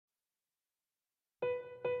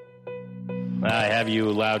I have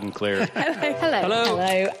you loud and clear.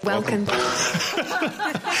 Hello. Welcome.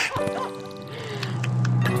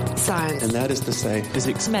 Science. And that is to say,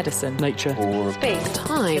 physics, medicine, nature, or space,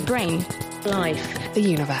 time, the brain, life, the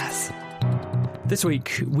universe. This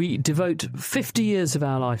week, we devote 50 years of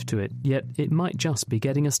our life to it, yet it might just be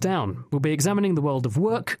getting us down. We'll be examining the world of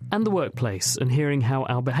work and the workplace and hearing how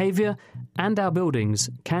our behaviour and our buildings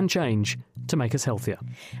can change to make us healthier.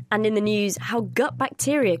 And in the news, how gut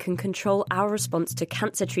bacteria can control our response to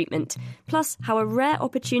cancer treatment, plus how a rare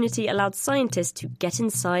opportunity allowed scientists to get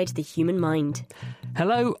inside the human mind.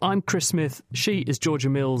 Hello, I'm Chris Smith, she is Georgia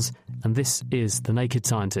Mills, and this is The Naked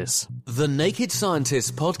Scientists. The Naked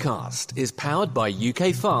Scientists podcast is powered by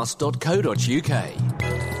ukfast.co.uk.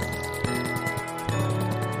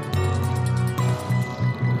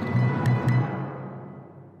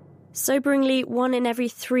 Soberingly, 1 in every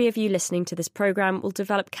 3 of you listening to this programme will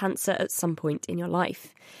develop cancer at some point in your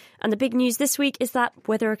life. And the big news this week is that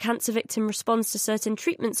whether a cancer victim responds to certain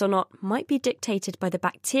treatments or not might be dictated by the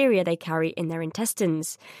bacteria they carry in their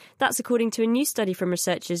intestines. That's according to a new study from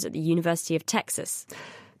researchers at the University of Texas.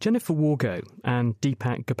 Jennifer Wargo and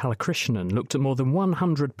Deepak Gopalakrishnan looked at more than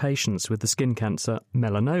 100 patients with the skin cancer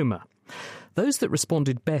melanoma. Those that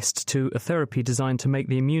responded best to a therapy designed to make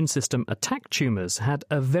the immune system attack tumours had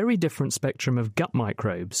a very different spectrum of gut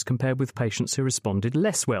microbes compared with patients who responded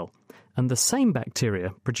less well. And the same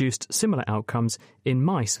bacteria produced similar outcomes in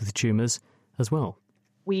mice with tumours as well.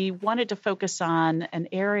 We wanted to focus on an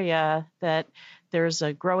area that there's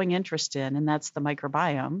a growing interest in, and that's the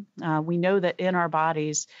microbiome. We know that in our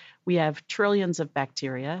bodies, we have trillions of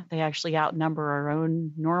bacteria. They actually outnumber our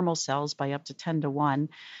own normal cells by up to 10 to 1.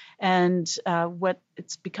 And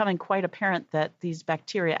it's becoming quite apparent that these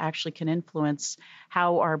bacteria actually can influence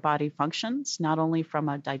how our body functions, not only from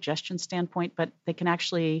a digestion standpoint, but they can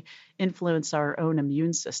actually influence our own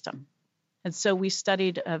immune system. And so we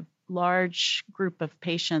studied a large group of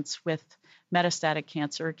patients with metastatic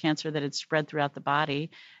cancer that had spread throughout the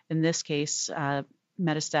body. In this case,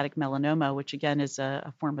 metastatic melanoma, which again is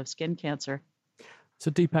a form of skin cancer. So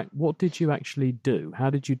Deepak, what did you actually do? How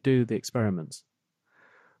did you do the experiments?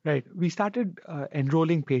 Right. We started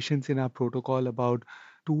enrolling patients in our protocol about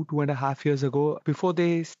 2.5 years ago. Before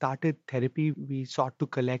they started therapy, we sought to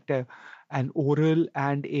collect an oral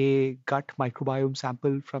and a gut microbiome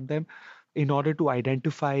sample from them in order to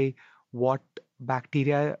identify what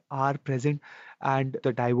bacteria are present and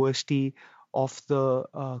the diversity of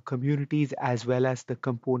the communities as well as the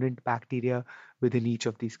component bacteria within each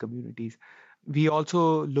of these communities. We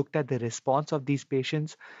also looked at the response of these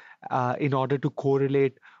patients in order to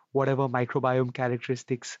correlate whatever microbiome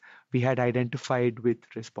characteristics we had identified with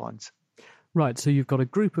response. Right, so you've got a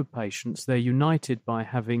group of patients, they're united by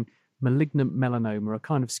having malignant melanoma, a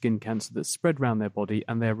kind of skin cancer that's spread around their body,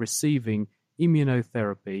 and they're receiving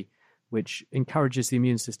immunotherapy, which encourages the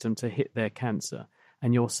immune system to hit their cancer.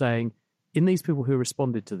 And you're saying, in these people who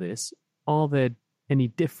responded to this, are there any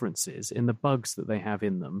differences in the bugs that they have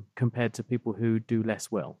in them compared to people who do less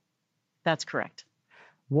well? That's correct.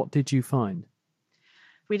 What did you find?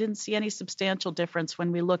 We didn't see any substantial difference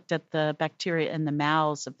when we looked at the bacteria in the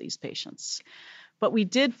mouths of these patients. But we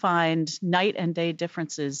did find night and day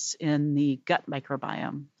differences in the gut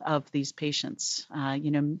microbiome of these patients.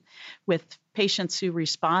 With patients who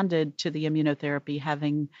responded to the immunotherapy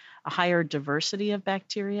having a higher diversity of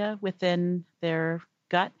bacteria within their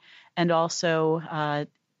gut, and also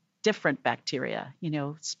different bacteria,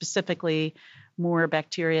 specifically more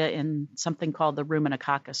bacteria in something called the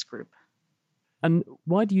ruminococcus group. And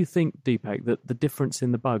why do you think, Deepak, that the difference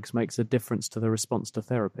in the bugs makes a difference to the response to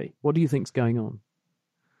therapy? What do you think's going on?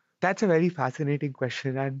 That's a very fascinating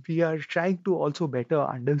question, and we are trying to also better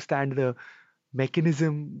understand the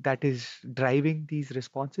mechanism that is driving these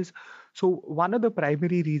responses. So one of the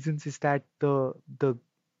primary reasons is that the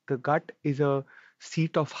gut is a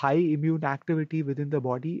seat of high immune activity within the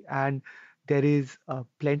body, and there is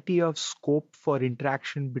plenty of scope for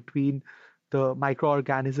interaction between the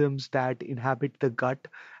microorganisms that inhabit the gut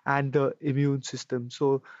and the immune system.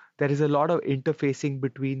 So there is a lot of interfacing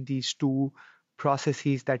between these two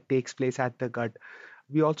processes that takes place at the gut.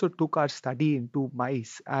 We also took our study into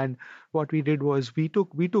mice, and what we did was we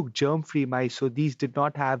took germ-free mice, so these did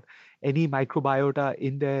not have any microbiota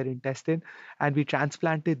in their intestine, and we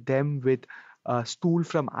transplanted them with stool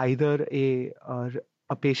from either a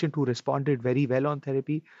patient who responded very well on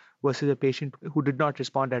therapy versus a patient who did not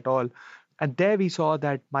respond at all. And there we saw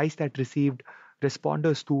that mice that received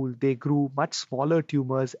responder stool, they grew much smaller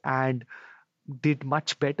tumors and did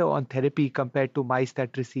much better on therapy compared to mice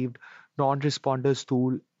that received non-responder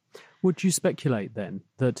stool. Would you speculate then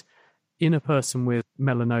that in a person with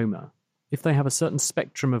melanoma, if they have a certain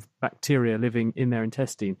spectrum of bacteria living in their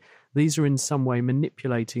intestine, these are in some way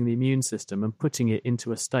manipulating the immune system and putting it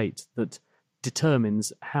into a state that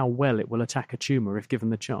determines how well it will attack a tumour if given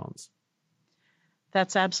the chance.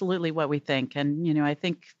 That's absolutely what we think. And, I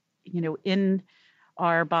think, in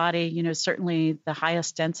our body, certainly the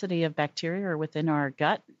highest density of bacteria are within our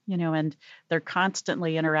gut, and they're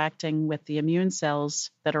constantly interacting with the immune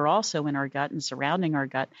cells that are also in our gut and surrounding our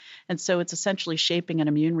gut. And so it's essentially shaping an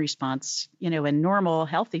immune response, in normal,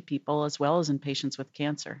 healthy people as well as in patients with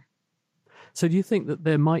cancer. So do you think that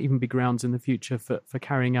there might even be grounds in the future for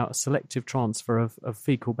carrying out a selective transfer of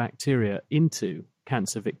fecal bacteria into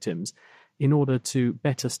cancer victims in order to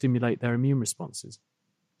better stimulate their immune responses?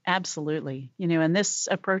 Absolutely. And this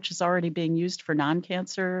approach is already being used for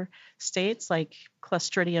non-cancer states like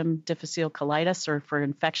Clostridium difficile colitis, or for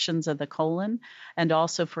infections of the colon, and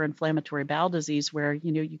also for inflammatory bowel disease, where,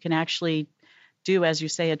 you can actually do, as you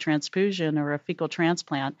say, a transfusion or a fecal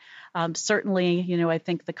transplant. Certainly, I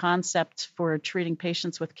think the concept for treating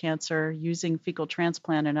patients with cancer using fecal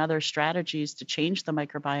transplant and other strategies to change the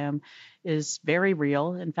microbiome is very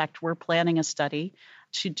real. In fact, we're planning a study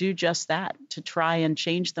to do just that, to try and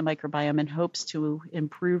change the microbiome in hopes to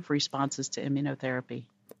improve responses to immunotherapy.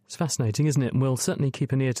 It's fascinating, isn't it? And we'll certainly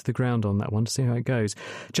keep an ear to the ground on that one to see how it goes.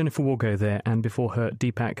 Jennifer Wargo there, and before her,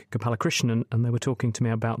 Deepak Gopalakrishnan, and they were talking to me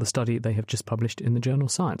about the study they have just published in the journal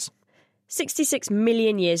Science. 66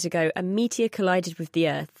 million years ago, a meteor collided with the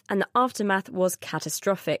Earth, and the aftermath was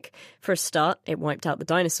catastrophic. For a start, it wiped out the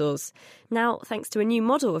dinosaurs. Now, thanks to a new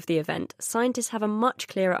model of the event, scientists have a much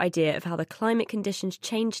clearer idea of how the climate conditions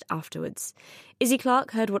changed afterwards. Izzy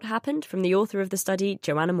Clark heard what happened from the author of the study,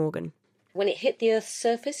 Joanna Morgan. When it hit the Earth's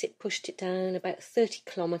surface, it pushed it down about 30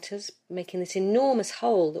 kilometres, making this enormous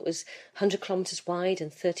hole that was 100 kilometres wide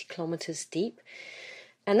and 30 kilometres deep.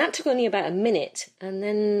 And that took only about a minute, and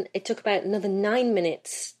then it took about another 9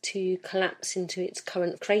 minutes to collapse into its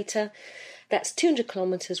current crater. That's 200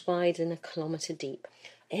 kilometres wide and a kilometre deep.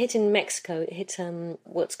 It hit in Mexico. It hit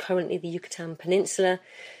what's currently the Yucatan Peninsula.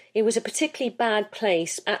 It was a particularly bad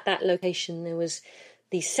place. At that location, there was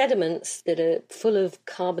these sediments that are full of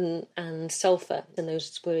carbon and sulphur, and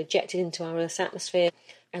those were ejected into our Earth's atmosphere,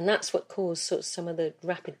 and that's what caused sort of some of the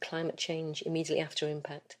rapid climate change immediately after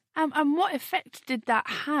impact. And what effect did that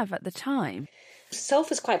have at the time?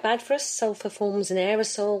 Sulphur's quite bad for us. Sulphur forms an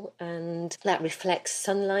aerosol, and that reflects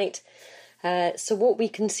sunlight. So what we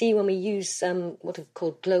can see when we use what are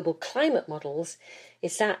called global climate models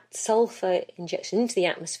is that sulphur injection into the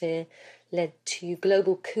atmosphere led to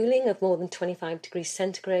global cooling of more than 25 degrees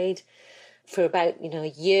centigrade for about a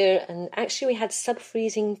year, and actually we had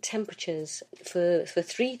sub-freezing temperatures for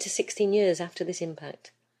 3 to 16 years after this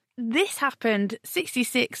impact. This happened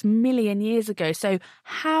 66 million years ago, so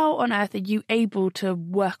how on earth are you able to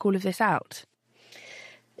work all of this out?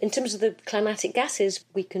 In terms of the climatic gases,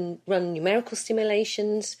 we can run numerical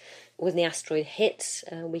simulations. When the asteroid hits,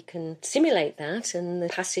 we can simulate that, and the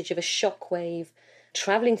passage of a shock wave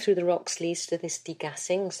travelling through the rocks leads to this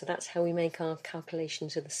degassing, so that's how we make our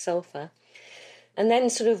calculations of the sulphur. And then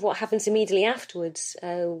sort of what happens immediately afterwards,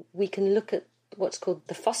 we can look at what's called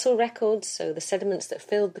the fossil records, so the sediments that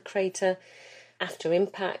filled the crater after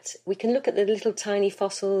impact. We can look at the little tiny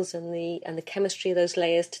fossils and the chemistry of those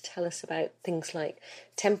layers to tell us about things like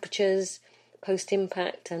temperatures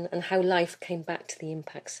post-impact and how life came back to the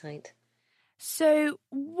impact site. So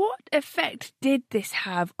what effect did this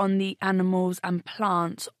have on the animals and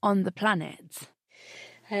plants on the planet?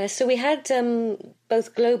 So we had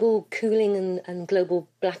both global cooling and global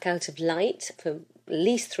blackout of light for at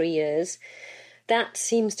least 3 years. That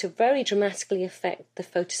seems to very dramatically affect the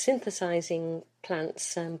photosynthesizing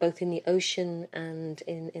plants, both in the ocean and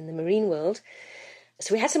in the marine world.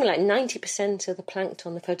 So we had something like 90% of the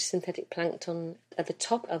plankton, the photosynthetic plankton at the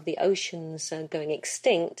top of the oceans going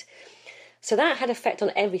extinct. So that had effect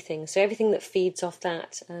on everything. So everything that feeds off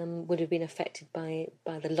that would have been affected by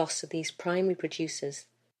the loss of these primary producers.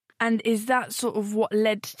 And is that sort of what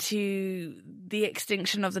led to the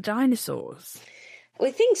extinction of the dinosaurs?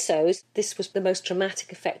 We think so. This was the most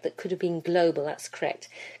dramatic effect that could have been global, that's correct.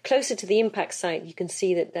 Closer to the impact site, you can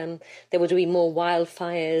see that there would have been more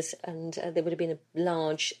wildfires, and there would have been a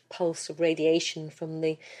large pulse of radiation from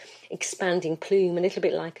the expanding plume, a little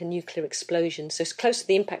bit like a nuclear explosion. So close to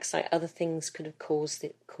the impact site, other things could have caused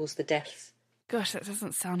the deaths. Gosh, that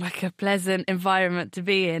doesn't sound like a pleasant environment to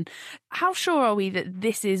be in. How sure are we that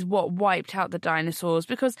this is what wiped out the dinosaurs?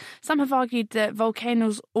 Because some have argued that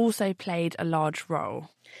volcanoes also played a large role.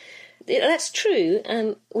 That's true.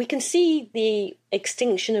 We can see the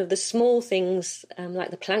extinction of the small things,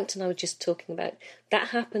 like the plankton I was just talking about. That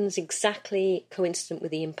happens exactly coincident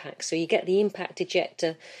with the impact. So you get the impact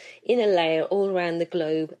ejecta in a layer all around the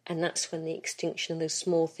globe, and that's when the extinction of those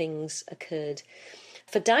small things occurred.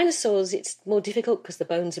 For dinosaurs, it's more difficult because the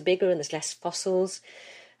bones are bigger and there's less fossils.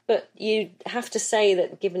 But you have to say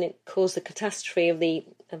that given it caused the catastrophe of the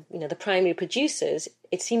primary producers,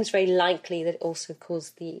 it seems very likely that it also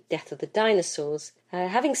caused the death of the dinosaurs.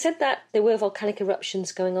 Having said that, there were volcanic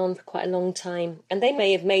eruptions going on for quite a long time, and they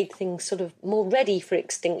may have made things sort of more ready for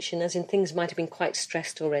extinction, as in things might have been quite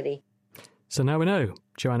stressed already. So now we know.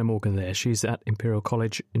 Joanna Morgan there. She's at Imperial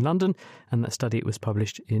College in London, and that study was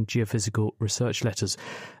published in Geophysical Research Letters.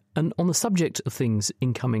 And on the subject of things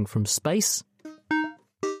incoming from space...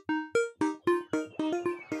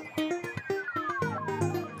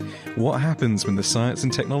 What happens when the science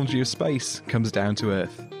and technology of space comes down to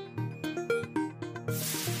Earth?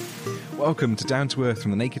 Welcome to Down to Earth from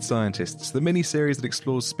the Naked Scientists, the mini-series that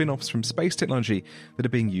explores spin-offs from space technology that are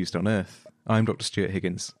being used on Earth. I'm Dr. Stuart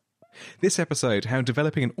Higgins. This episode, how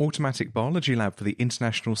developing an automatic biology lab for the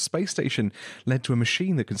International Space Station led to a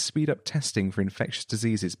machine that can speed up testing for infectious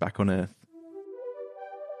diseases back on Earth.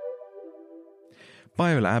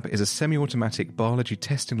 Biolab is a semi-automatic biology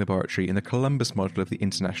testing laboratory in the Columbus module of the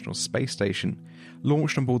International Space Station.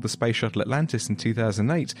 Launched on board the Space Shuttle Atlantis in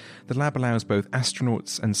 2008, the lab allows both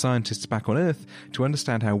astronauts and scientists back on Earth to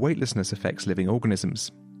understand how weightlessness affects living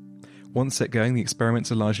organisms. Once set going, the experiments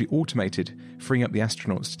are largely automated, freeing up the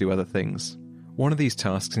astronauts to do other things. One of these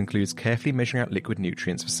tasks includes carefully measuring out liquid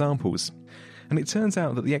nutrients for samples. And it turns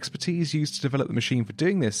out that the expertise used to develop the machine for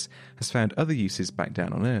doing this has found other uses back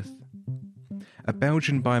down on Earth. A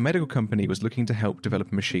Belgian biomedical company was looking to help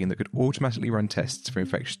develop a machine that could automatically run tests for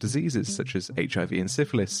infectious diseases such as HIV and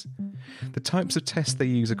syphilis. The types of tests they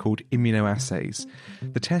use are called immunoassays.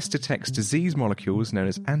 The test detects disease molecules known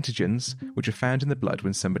as antigens, which are found in the blood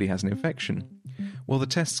when somebody has an infection. While the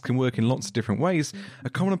tests can work in lots of different ways, a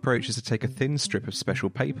common approach is to take a thin strip of special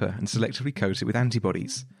paper and selectively coat it with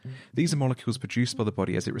antibodies. These are molecules produced by the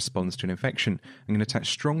body as it responds to an infection and can attach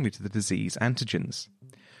strongly to the disease antigens.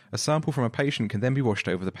 A sample from a patient can then be washed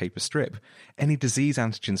over the paper strip. Any disease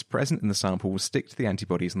antigens present in the sample will stick to the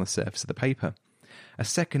antibodies on the surface of the paper. A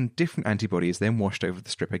second different antibody is then washed over the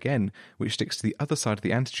strip again, which sticks to the other side of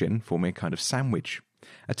the antigen, forming a kind of sandwich.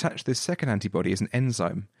 Attached to this second antibody is an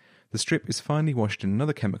enzyme. The strip is finally washed in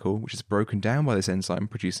another chemical, which is broken down by this enzyme,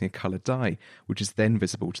 producing a coloured dye, which is then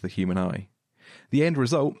visible to the human eye. The end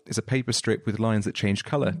result is a paper strip with lines that change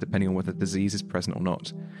colour depending on whether disease is present or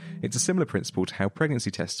not. It's a similar principle to how pregnancy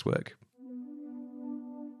tests work.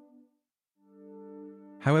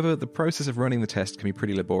 However, the process of running the test can be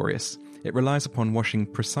pretty laborious. It relies upon washing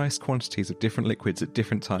precise quantities of different liquids at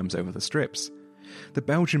different times over the strips. The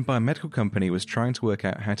Belgian biomedical company was trying to work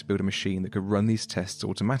out how to build a machine that could run these tests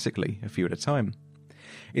automatically, a few at a time.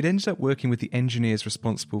 It ended up working with the engineers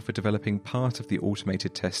responsible for developing part of the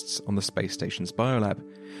automated tests on the space station's biolab,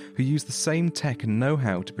 who used the same tech and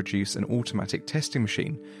know-how to produce an automatic testing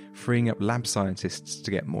machine, freeing up lab scientists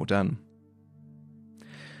to get more done.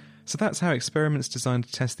 So that's how experiments designed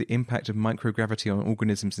to test the impact of microgravity on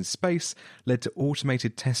organisms in space led to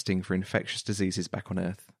automated testing for infectious diseases back on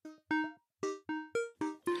Earth.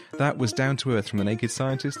 That was Down to Earth from the Naked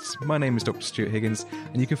Scientists. My name is Dr. Stuart Higgins,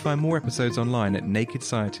 and you can find more episodes online at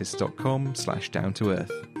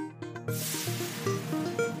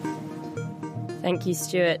nakedscientists.com/downtoearth. Thank you,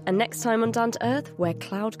 Stuart. And next time on Down to Earth, where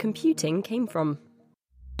cloud computing came from.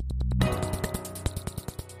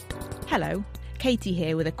 Hello, Katie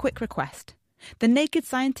here with a quick request. The Naked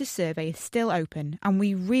Scientist survey is still open, and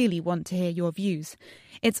we really want to hear your views.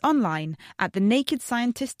 It's online at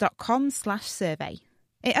thenakedscientist.com/survey.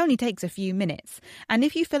 It only takes a few minutes, and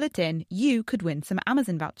if you fill it in, you could win some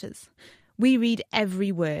Amazon vouchers. We read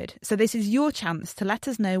every word, so this is your chance to let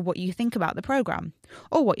us know what you think about the programme,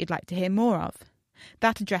 or what you'd like to hear more of.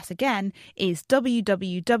 That address again is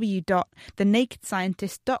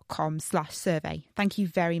www.thenakedscientist.com/survey. Thank you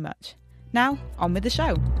very much. Now, on with the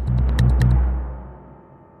show.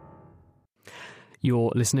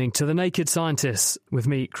 You're listening to The Naked Scientists with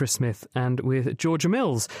me, Chris Smith, and with Georgia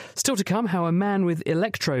Mills. Still to come, how a man with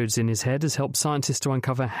electrodes in his head has helped scientists to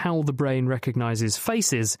uncover how the brain recognises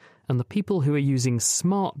faces, and the people who are using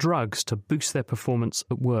smart drugs to boost their performance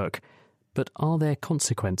at work. But are there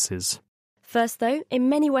consequences? First, though, in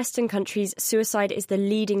many Western countries, suicide is the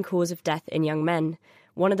leading cause of death in young men.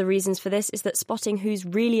 One of the reasons for this is that spotting who's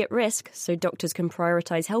really at risk, so doctors can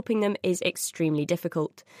prioritise helping them, is extremely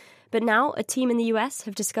difficult. But now a team in the US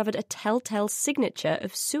have discovered a telltale signature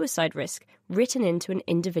of suicide risk written into an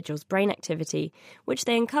individual's brain activity, which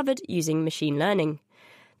they uncovered using machine learning.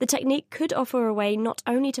 The technique could offer a way not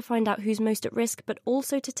only to find out who's most at risk, but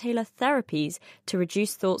also to tailor therapies to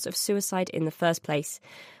reduce thoughts of suicide in the first place.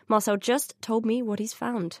 Marcel just told me what he's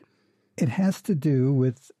found. It has to do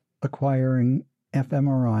with acquiring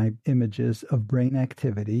fMRI images of brain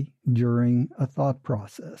activity during a thought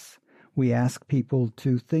process. We ask people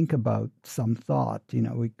to think about some thought.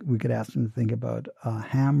 We could ask them to think about a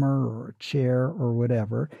hammer or a chair or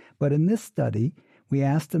whatever. But in this study, we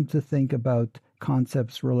asked them to think about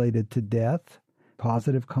concepts related to death,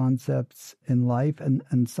 positive concepts in life,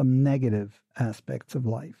 and some negative aspects of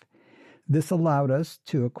life. This allowed us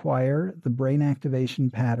to acquire the brain activation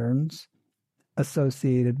patterns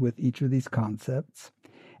associated with each of these concepts.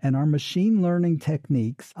 And our machine learning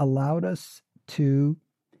techniques allowed us to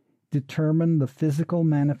determine the physical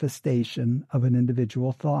manifestation of an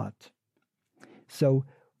individual thought. So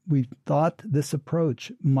we thought this approach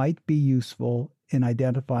might be useful in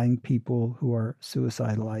identifying people who are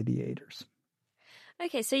suicidal ideators.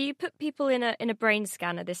 Okay, so you put people in a brain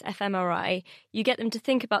scanner, this fMRI, you get them to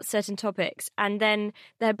think about certain topics, and then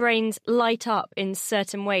their brains light up in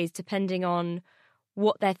certain ways depending on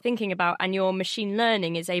what they're thinking about, and your machine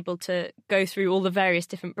learning is able to go through all the various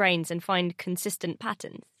different brains and find consistent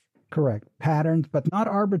patterns. Correct. Patterns, but not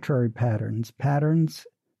arbitrary patterns. Patterns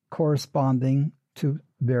corresponding to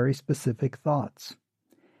very specific thoughts.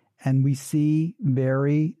 And we see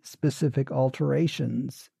very specific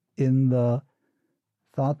alterations in the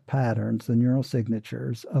thought patterns, the neural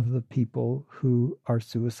signatures of the people who are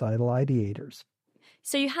suicidal ideators.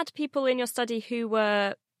 So you had people in your study who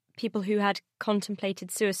were people who had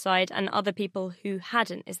contemplated suicide and other people who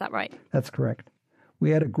hadn't, is that right? That's correct. We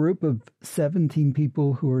had a group of 17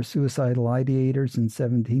 people who were suicidal ideators and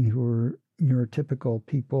 17 who were neurotypical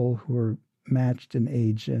people who were matched in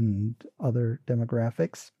age and other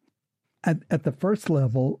demographics. At the first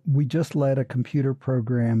level, we just let a computer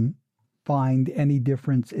program find any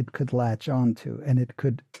difference it could latch onto, and it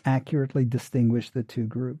could accurately distinguish the two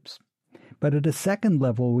groups. But at a second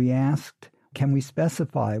level, we asked, can we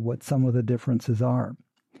specify what some of the differences are?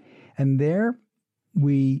 And there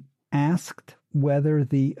we asked whether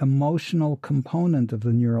the emotional component of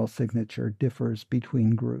the neural signature differs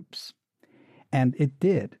between groups. And it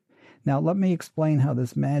did. Now, let me explain how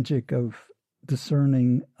this magic of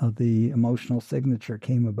discerning of the emotional signature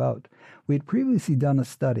came about. We had previously done a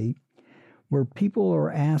study where people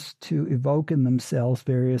were asked to evoke in themselves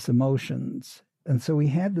various emotions. And so we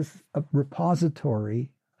had this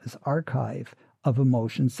repository, this archive of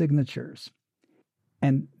emotion signatures.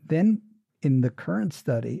 And then in the current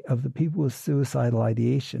study of the people with suicidal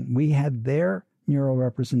ideation, we had their neural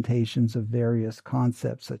representations of various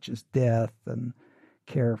concepts such as death and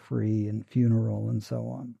carefree and funeral and so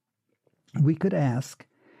on. We could ask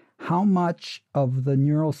how much of the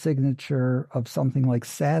neural signature of something like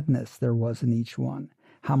sadness there was in each one,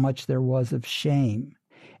 how much there was of shame.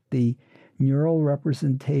 The neural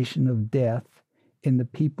representation of death in the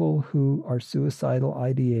people who are suicidal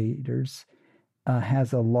ideators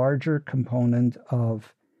has a larger component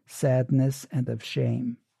of sadness and of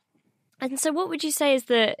shame. And so what would you say is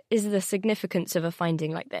the significance of a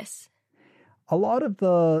finding like this? A lot of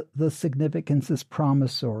the significance is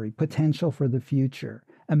promissory, potential for the future.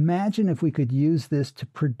 Imagine if we could use this to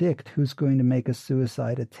predict who's going to make a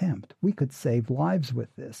suicide attempt. We could save lives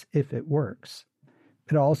with this if it works.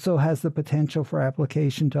 It also has the potential for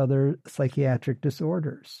application to other psychiatric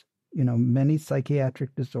disorders. Many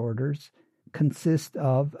psychiatric disorders consist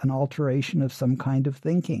of an alteration of some kind of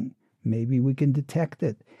thinking. Maybe we can detect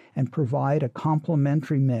it and provide a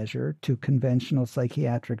complementary measure to conventional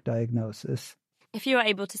psychiatric diagnosis. If you are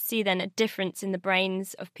able to see then a difference in the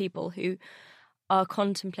brains of people who are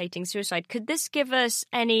contemplating suicide, could this give us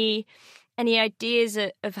any ideas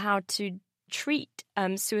of how to treat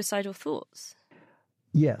suicidal thoughts?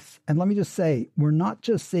 Yes. And let me just say, we're not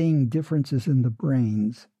just seeing differences in the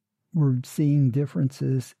brains, we're seeing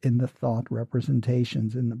differences in the thought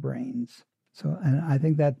representations in the brains. So, and I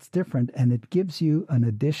think that's different, and it gives you an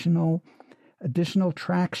additional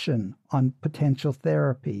traction on potential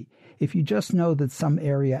therapy. If you just know that some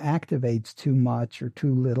area activates too much or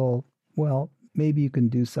too little, well, maybe you can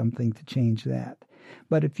do something to change that.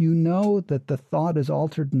 But if you know that the thought is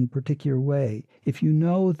altered in a particular way, if you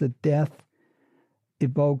know that death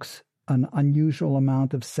evokes an unusual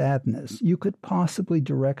amount of sadness, you could possibly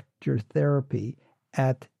direct your therapy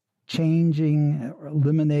at changing,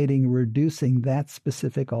 eliminating, reducing that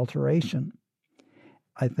specific alteration.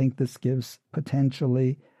 I think this gives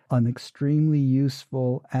potentially an extremely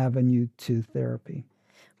useful avenue to therapy.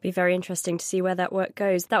 Be very interesting to see where that work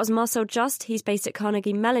goes. That was Marcel Just. He's based at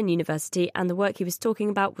Carnegie Mellon University, and the work he was talking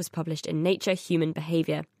about was published in Nature Human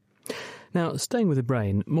Behaviour. Now, staying with the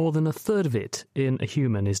brain, more than a third of it in a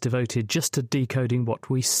human is devoted just to decoding what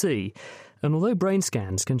we see. And although brain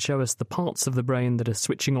scans can show us the parts of the brain that are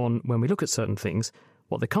switching on when we look at certain things,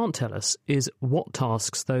 what they can't tell us is what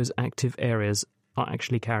tasks those active areas are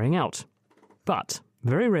actually carrying out. But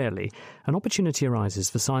very rarely, an opportunity arises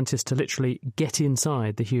for scientists to literally get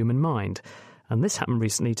inside the human mind. And this happened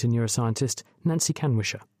recently to neuroscientist Nancy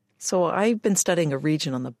Canwisher. So I've been studying a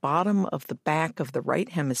region on the bottom of the back of the right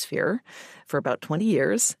hemisphere for about 20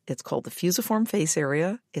 years. It's called the fusiform face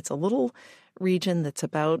area. It's a little region that's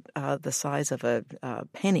about the size of a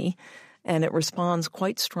penny, and it responds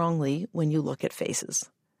quite strongly when you look at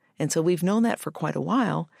faces. And so we've known that for quite a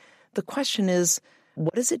while. The question is,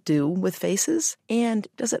 what does it do with faces? And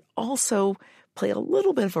does it also play a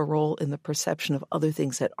little bit of a role in the perception of other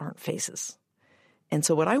things that aren't faces? And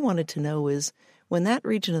so what I wanted to know is, when that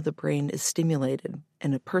region of the brain is stimulated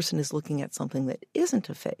and a person is looking at something that isn't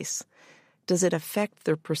a face, does it affect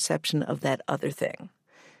their perception of that other thing?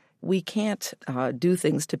 We can't do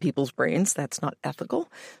things to people's brains. That's not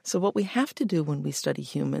ethical. So what we have to do when we study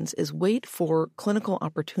humans is wait for clinical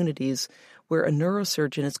opportunities where a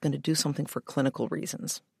neurosurgeon is going to do something for clinical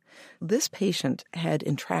reasons. This patient had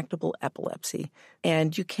intractable epilepsy,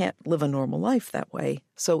 and you can't live a normal life that way.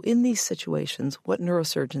 So in these situations, what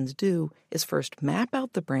neurosurgeons do is first map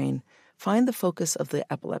out the brain, find the focus of the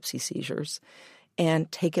epilepsy seizures,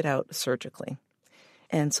 and take it out surgically.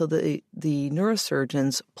 And so the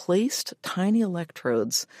neurosurgeons placed tiny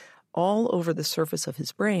electrodes all over the surface of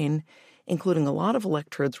his brain, including a lot of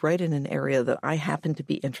electrodes right in an area that I happened to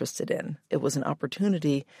be interested in. It was an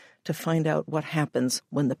opportunity to find out what happens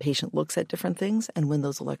when the patient looks at different things and when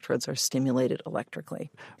those electrodes are stimulated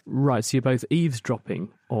electrically. Right, so you're both eavesdropping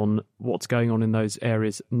on what's going on in those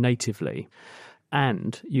areas natively,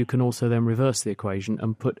 and you can also then reverse the equation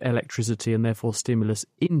and put electricity and therefore stimulus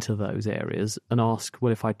into those areas and ask,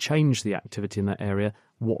 well, if I change the activity in that area,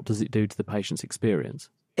 what does it do to the patient's experience?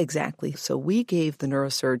 Exactly. So we gave the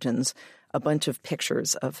neurosurgeons a bunch of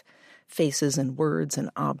pictures of faces and words and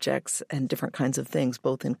objects and different kinds of things,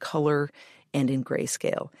 both in color and in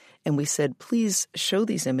grayscale. And we said, please show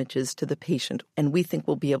these images to the patient, and we think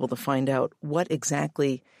we'll be able to find out what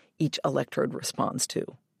exactly each electrode responds to.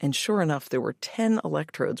 And sure enough, there were 10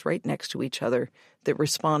 electrodes right next to each other that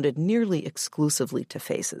responded nearly exclusively to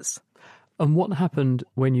faces. And what happened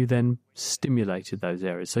when you then stimulated those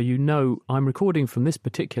areas? So you know I'm recording from this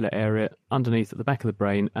particular area underneath at the back of the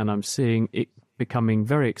brain, and I'm seeing it becoming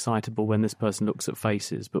very excitable when this person looks at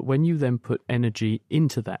faces. But when you then put energy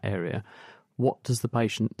into that area, what does the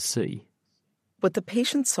patient see? What the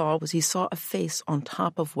patient saw was he saw a face on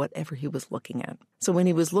top of whatever he was looking at. So when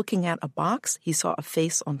he was looking at a box, he saw a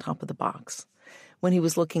face on top of the box. When he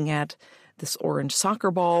was looking at this orange soccer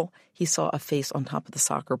ball, he saw a face on top of the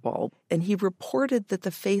soccer ball. And he reported that the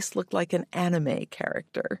face looked like an anime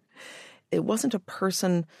character. It wasn't a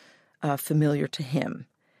person familiar to him.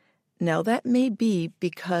 Now, that may be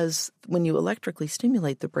because when you electrically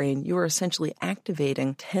stimulate the brain, you are essentially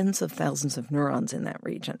activating tens of thousands of neurons in that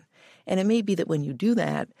region. And it may be that when you do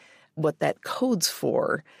that, what that codes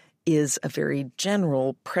for is a very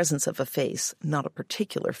general presence of a face, not a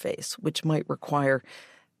particular face, which might require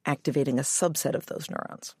activating a subset of those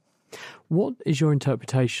neurons. What is your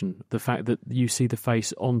interpretation, the fact that you see the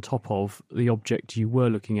face on top of the object you were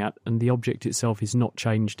looking at and the object itself is not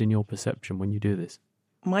changed in your perception when you do this?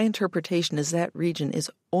 My interpretation is that region is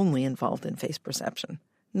only involved in face perception,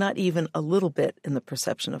 not even a little bit in the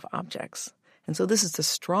perception of objects. And so this is the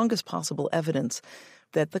strongest possible evidence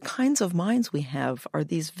that the kinds of minds we have are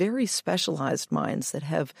these very specialized minds that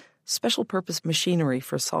have special purpose machinery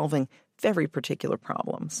for solving very particular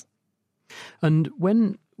problems. And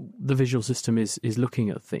when the visual system is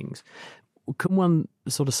looking at things, can one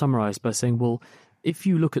sort of summarize by saying, well, if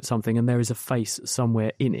you look at something and there is a face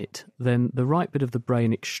somewhere in it, then the right bit of the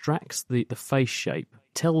brain extracts the face shape,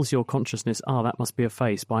 tells your consciousness, that must be a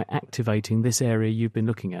face, by activating this area you've been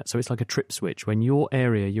looking at. So it's like a trip switch. When your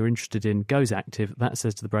area you're interested in goes active, that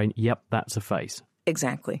says to the brain, yep, that's a face.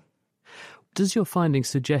 Exactly. Does your finding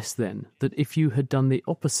suggest then that if you had done the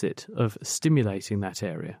opposite of stimulating that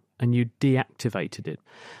area and you deactivated it,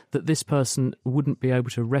 that this person wouldn't be able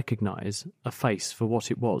to recognise a face for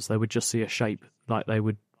what it was? They would just see a shape like they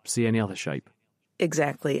would see any other shape?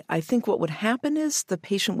 Exactly. I think what would happen is the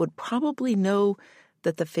patient would probably know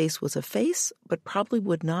that the face was a face, but probably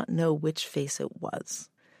would not know which face it was.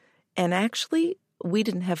 And actually, we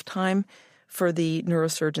didn't have time for the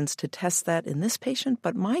neurosurgeons to test that in this patient,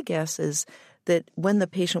 but my guess is that when the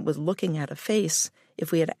patient was looking at a face,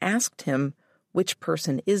 if we had asked him which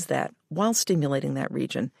person is that while stimulating that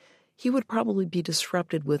region, he would probably be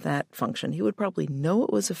disrupted with that function. He would probably know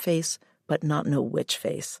it was a face, but not know which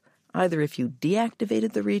face, either if you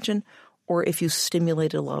deactivated the region or if you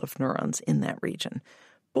stimulated a lot of neurons in that region.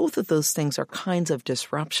 Both of those things are kinds of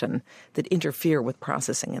disruption that interfere with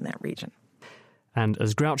processing in that region. And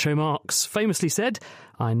as Groucho Marx famously said,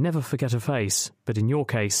 I never forget a face, but in your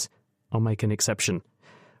case, I'll make an exception.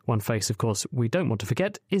 One face, of course, we don't want to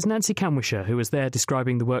forget is Nancy Canwisher, who was there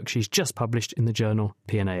describing the work she's just published in the journal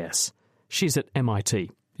PNAS. She's at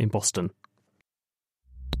MIT in Boston.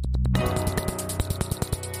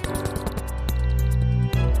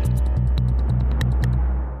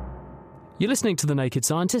 You're listening to The Naked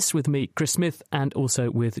Scientists with me, Chris Smith, and also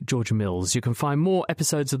with Georgia Mills. You can find more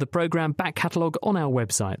episodes of the programme back catalogue on our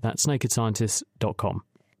website. That's nakedscientists.com.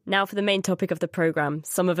 Now for the main topic of the programme.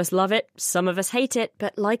 Some of us love it, some of us hate it,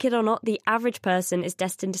 but like it or not, the average person is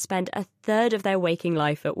destined to spend a third of their waking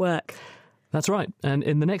life at work. That's right, and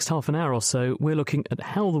in the next half an hour or so, we're looking at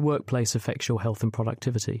how the workplace affects your health and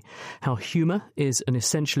productivity, how humour is an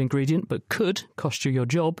essential ingredient but could cost you your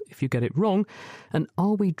job if you get it wrong, and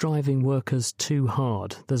are we driving workers too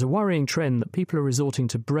hard? There's a worrying trend that people are resorting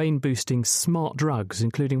to brain-boosting smart drugs,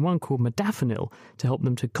 including one called modafinil, to help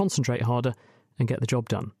them to concentrate harder and get the job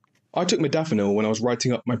done. I took modafinil when I was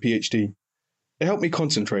writing up my PhD. It helped me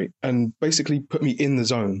concentrate and basically put me in the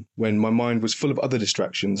zone when my mind was full of other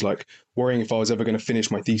distractions, like worrying if I was ever going to finish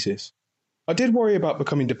my thesis. I did worry about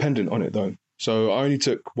becoming dependent on it, though, so I only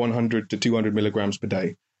took 100 to 200 milligrams per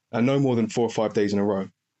day, and no more than 4 or 5 days in a row.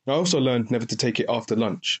 I also learned never to take it after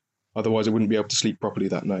lunch, otherwise I wouldn't be able to sleep properly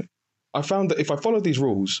that night. I found that if I followed these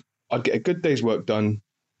rules, I'd get a good day's work done,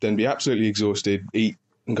 then be absolutely exhausted, eat,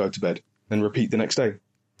 and go to bed, then repeat the next day.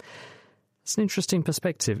 It's an interesting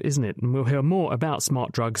perspective, isn't it? And we'll hear more about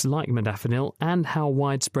smart drugs like modafinil and how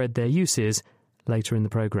widespread their use is later in the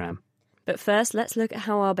programme. But first, let's look at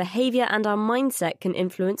how our behaviour and our mindset can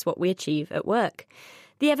influence what we achieve at work.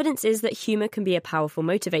 The evidence is that humour can be a powerful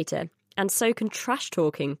motivator, and so can trash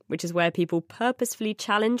talking, which is where people purposefully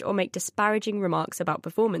challenge or make disparaging remarks about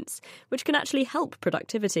performance, which can actually help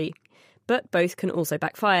productivity. But both can also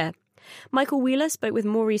backfire. Michael Wheeler spoke with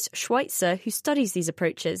Maurice Schweitzer, who studies these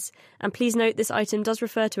approaches. And please note this item does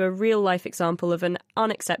refer to a real-life example of an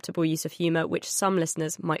unacceptable use of humour, which some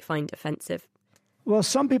listeners might find offensive. Well,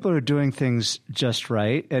 some people are doing things just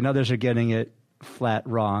right, and others are getting it flat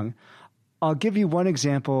wrong. I'll give you one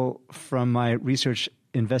example from my research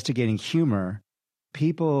investigating humour.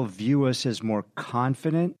 People view us as more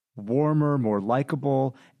confident, warmer, more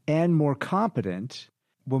likable, and more competent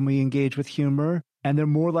when we engage with humour, and they're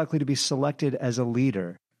more likely to be selected as a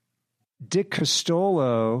leader. Dick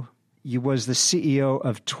Costolo was the CEO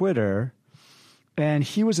of Twitter, and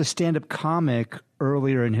he was a stand-up comic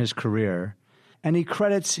earlier in his career, and he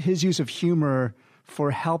credits his use of humor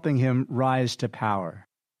for helping him rise to power.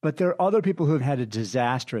 But there are other people who have had a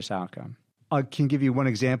disastrous outcome. I can give you one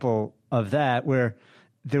example of that, where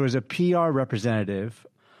there was a PR representative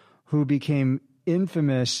who became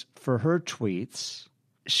infamous for her tweets.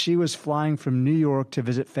 She was flying from New York to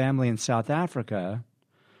visit family in South Africa.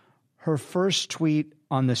 Her first tweet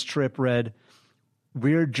on this trip read,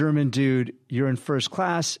 "Weird German dude, you're in first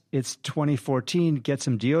class. It's 2014. Get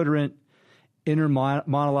some deodorant." Inner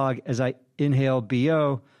monologue as I inhale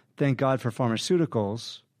BO. Thank God for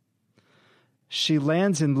pharmaceuticals. She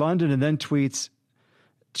lands in London and then tweets,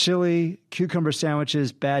 "Chili, cucumber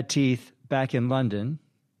sandwiches, bad teeth, back in London."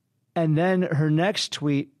 And then her next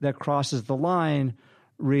tweet that crosses the line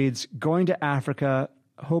reads, "Going to Africa,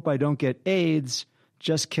 hope I don't get AIDS,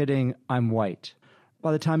 just kidding, I'm white."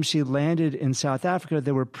 By the time she landed in South Africa,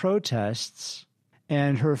 there were protests,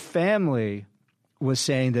 and her family was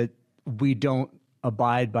saying that we don't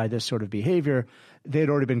abide by this sort of behavior. They had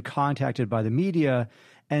already been contacted by the media,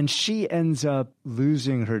 and she ends up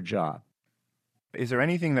losing her job. Is there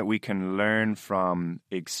anything that we can learn from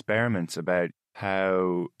experiments about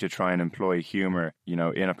how to try and employ humor, in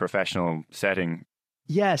a professional setting?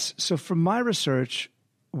 Yes. So from my research,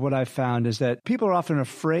 what I found is that people are often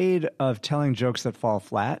afraid of telling jokes that fall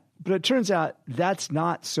flat, but it turns out that's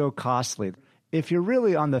not so costly. If you're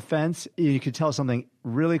really on the fence, you could tell something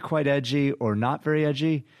really quite edgy or not very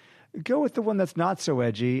edgy, go with the one that's not so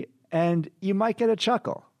edgy, and you might get a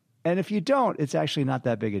chuckle. And if you don't, it's actually not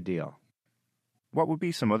that big a deal. What would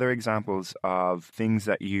be some other examples of things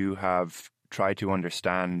that you have tried to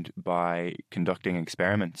understand by conducting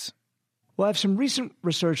experiments? Well, I have some recent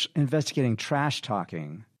research investigating trash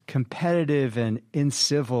talking, competitive and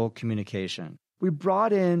incivil communication. We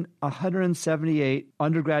brought in 178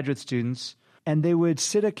 undergraduate students, and they would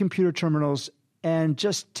sit at computer terminals and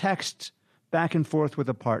just text back and forth with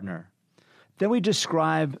a partner. Then we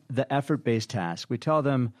describe the effort-based task. We tell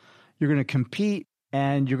them, you're going to compete,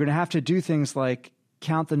 and you're going to have to do things like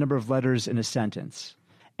count the number of letters in a sentence.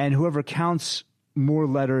 And whoever counts more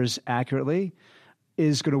letters accurately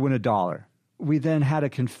is going to win $1. We then had a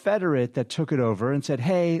confederate that took it over and said,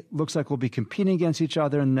 hey, looks like we'll be competing against each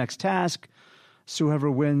other in the next task. So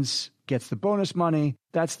whoever wins gets the bonus money.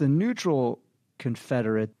 That's the neutral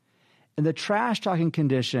confederate. In the trash-talking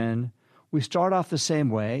condition, we start off the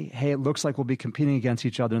same way. Hey, it looks like we'll be competing against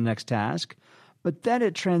each other in the next task. But then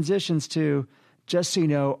it transitions to, just so you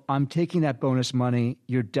know, I'm taking that bonus money.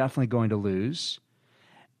 You're definitely going to lose.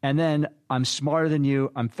 And then I'm smarter than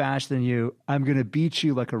you. I'm faster than you. I'm going to beat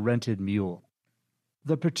you like a rented mule.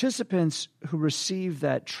 The participants who receive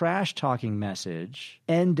that trash-talking message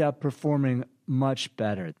end up performing much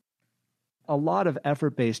better. A lot of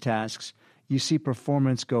effort-based tasks, you see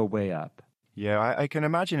performance go way up. Yeah, I can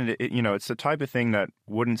imagine it. It's the type of thing that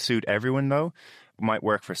wouldn't suit everyone, though. It might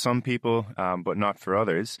work for some people, but not for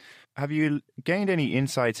others. Have you gained any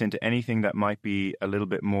insights into anything that might be a little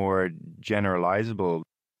bit more generalizable?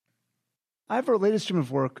 I have a related stream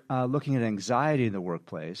of work looking at anxiety in the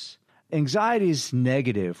workplace. Anxiety is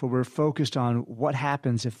negative, where we're focused on what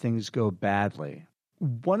happens if things go badly.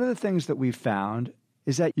 One of the things that we've found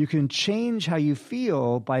is that you can change how you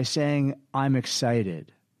feel by saying, I'm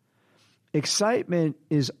excited. Excitement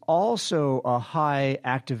is also a high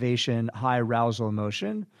activation, high arousal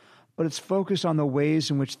emotion, but it's focused on the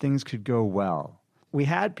ways in which things could go well. We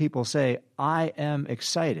had people say, I am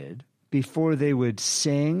excited, before they would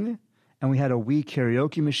sing, and we had a Wii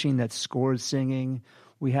karaoke machine that scored singing.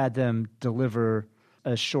 We had them deliver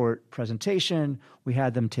a short presentation. We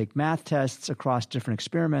had them take math tests across different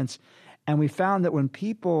experiments. And we found that when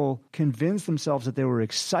people convinced themselves that they were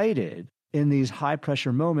excited in these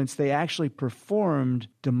high-pressure moments, they actually performed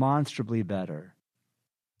demonstrably better.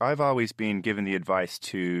 I've always been given the advice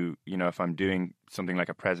to, if I'm doing something like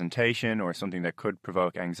a presentation or something that could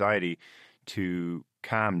provoke anxiety, to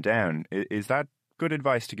calm down. Is that good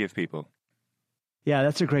advice to give people? Yeah,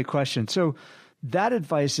 that's a great question. So that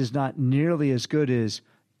advice is not nearly as good as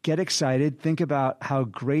get excited, think about how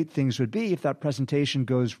great things would be if that presentation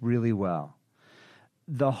goes really well.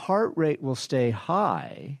 The heart rate will stay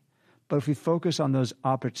high, but if we focus on those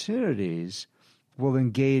opportunities, we'll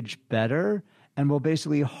engage better and we'll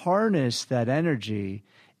basically harness that energy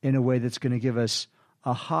in a way that's going to give us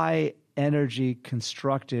a high energy,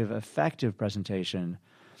 constructive, effective presentation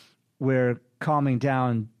where calming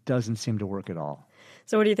down doesn't seem to work at all.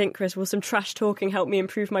 So what do you think, Chris? Will some trash talking help me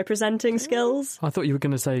improve my presenting skills? I thought you were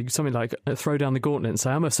going to say something like throw down the gauntlet and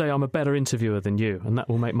say, I'm a better interviewer than you, and that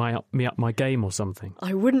will make me up my game or something.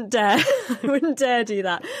 I wouldn't dare. I wouldn't dare do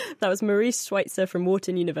that. That was Maurice Schweitzer from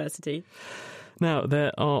Wharton University. Now,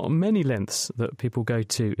 there are many lengths that people go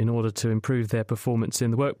to in order to improve their performance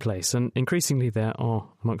in the workplace, and increasingly there are,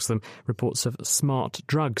 amongst them, reports of smart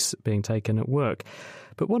drugs being taken at work.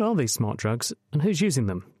 But what are these smart drugs, and who's using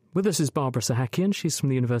them? With us is Barbara Sahakian. She's from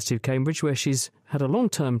the University of Cambridge, where she's had a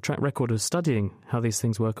long-term track record of studying how these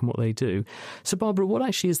things work and what they do. So, Barbara, what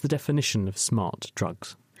actually is the definition of smart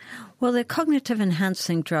drugs? Well, they're cognitive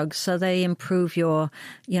enhancing drugs, so they improve your,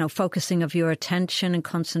 focusing of your attention and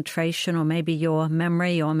concentration, or maybe your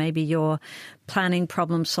memory, or maybe your planning,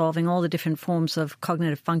 problem solving, all the different forms of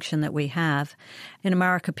cognitive function that we have. In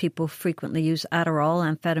America, people frequently use Adderall,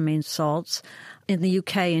 amphetamine salts. In the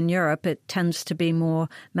UK and Europe, it tends to be more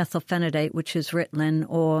methylphenidate, which is Ritalin,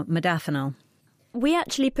 or modafinil. We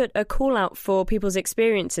actually put a call out for people's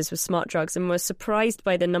experiences with smart drugs and were surprised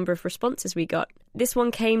by the number of responses we got. This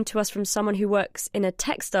one came to us from someone who works in a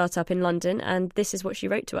tech startup in London, and this is what she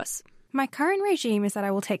wrote to us. My current regime is that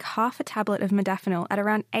I will take half a tablet of modafinil at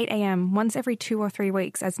around 8 a.m. once every 2 or 3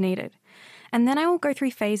 weeks as needed. And then I will go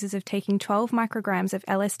through phases of taking 12 micrograms of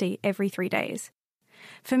LSD every 3 days.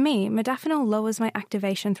 For me, modafinil lowers my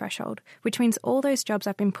activation threshold, which means all those jobs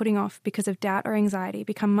I've been putting off because of doubt or anxiety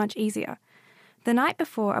become much easier. The night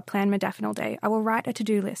before a planned modafinil day, I will write a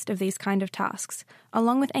to-do list of these kind of tasks,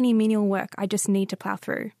 along with any menial work I just need to plough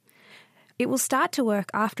through. It will start to work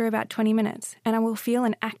after about 20 minutes, and I will feel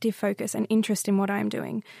an active focus and interest in what I am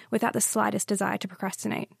doing, without the slightest desire to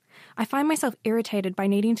procrastinate. I find myself irritated by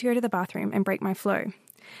needing to go to the bathroom and break my flow.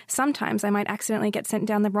 Sometimes I might accidentally get sent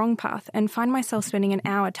down the wrong path and find myself spending an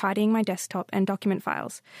hour tidying my desktop and document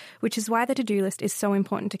files, which is why the to-do list is so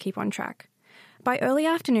important to keep on track. By early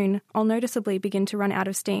afternoon, I'll noticeably begin to run out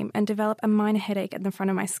of steam and develop a minor headache at the front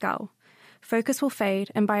of my skull. Focus will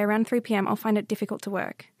fade, and by around 3 p.m, I'll find it difficult to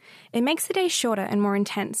work. It makes the day shorter and more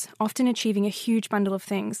intense, often achieving a huge bundle of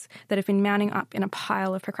things that have been mounting up in a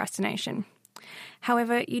pile of procrastination.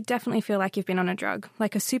 However, you definitely feel like you've been on a drug,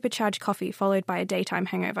 like a supercharged coffee followed by a daytime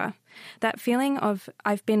hangover. That feeling of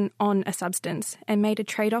I've been on a substance and made a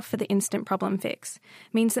trade-off for the instant problem fix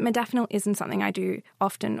means that modafinil isn't something I do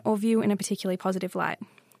often or view in a particularly positive light.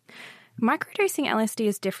 Microdosing LSD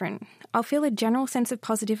is different. I'll feel a general sense of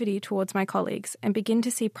positivity towards my colleagues and begin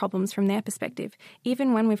to see problems from their perspective,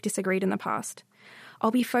 even when we've disagreed in the past.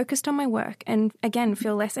 I'll be focused on my work and, again,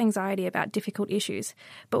 feel less anxiety about difficult issues,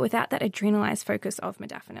 but without that adrenalised focus of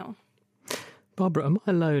modafinil. Barbara, am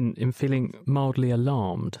I alone in feeling mildly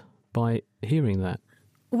alarmed by hearing that?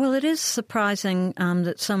 Well, it is surprising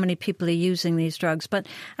that so many people are using these drugs, but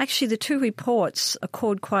actually the two reports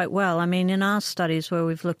accord quite well. I mean, in our studies where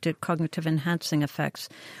we've looked at cognitive enhancing effects,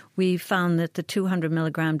 we found that the 200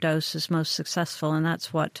 milligram dose is most successful, and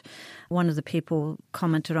that's what one of the people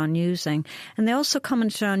commented on using. And they also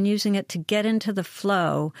commented on using it to get into the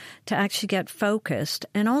flow, to actually get focused,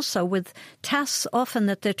 and also with tasks often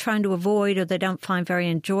that they're trying to avoid or they don't find very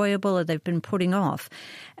enjoyable or they've been putting off.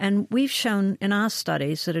 And we've shown in our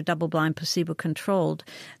studies that are double-blind, placebo-controlled,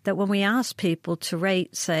 that when we ask people to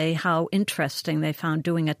rate, say, how interesting they found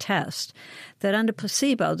doing a test, that under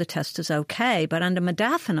placebo the test is okay, but under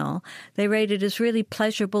modafinil they rate it as really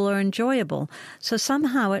pleasurable or enjoyable. So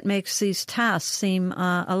somehow it makes these tasks seem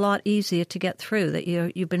a lot easier to get through that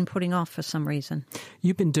you've been putting off for some reason.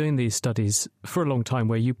 You've been doing these studies for a long time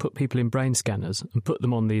where you put people in brain scanners and put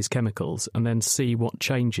them on these chemicals and then see what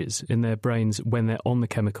changes in their brains when they're on the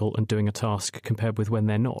chemical and doing a task compared with when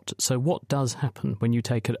they're not. So what does happen when you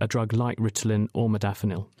take a drug like Ritalin or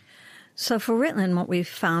modafinil? So for Ritalin, what we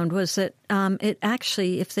found was that it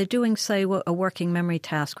actually, if they're doing, say, a working memory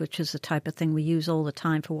task, which is the type of thing we use all the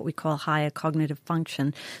time for what we call higher cognitive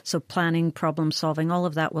function, so planning, problem solving, all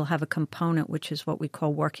of that will have a component which is what we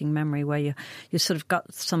call working memory, where you sort of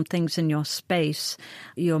got some things in your space,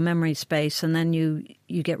 your memory space, and then you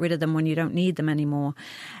get rid of them when you don't need them anymore.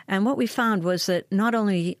 And what we found was that not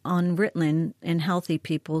only on Ritalin in healthy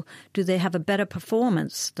people do they have a better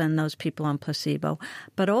performance than those people on placebo,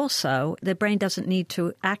 but also their brain doesn't need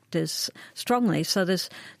to act as strongly. So there's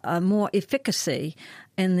more efficacy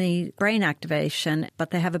in the brain activation,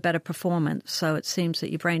 but they have a better performance. So it seems that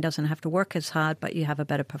your brain doesn't have to work as hard, but you have a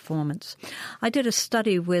better performance. I did a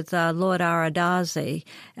study with Lord Aradazi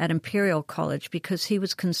at Imperial College because he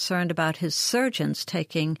was concerned about his surgeons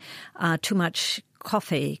taking too much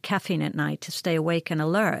caffeine at night to stay awake and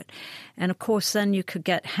alert. And of course, then you could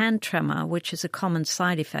get hand tremor, which is a common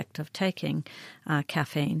side effect of taking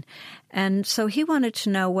caffeine. And so he wanted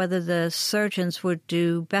to know whether the surgeons would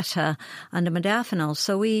do better under modafinil.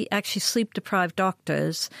 So we actually sleep-deprived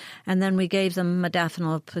doctors, and then we gave them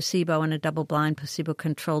modafinil, placebo, in a double-blind,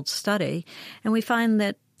 placebo-controlled study. And we find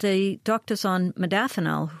that the doctors on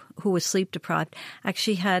modafinil who were sleep-deprived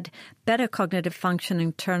actually had better cognitive function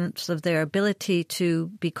in terms of their ability to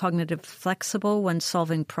be cognitive flexible when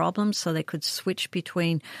solving problems, so they could switch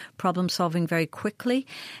between problem solving very quickly.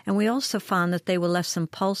 And we also found that they were less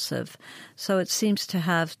impulsive. So it seems to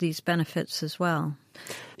have these benefits as well.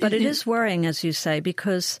 But it is worrying, as you say,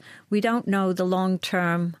 because we don't know the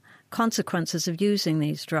long-term consequences of using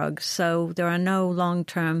these drugs. So there are no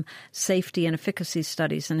long-term safety and efficacy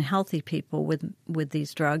studies in healthy people with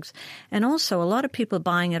these drugs. And also a lot of people are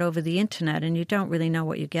buying it over the internet and you don't really know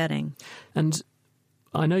what you're getting. And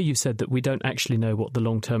I know you said that we don't actually know what the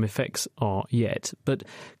long-term effects are yet, but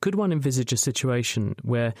could one envisage a situation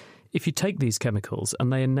where if you take these chemicals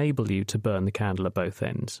and they enable you to burn the candle at both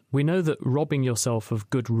ends, we know that robbing yourself of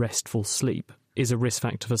good restful sleep is a risk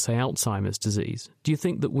factor for, say, Alzheimer's disease. Do you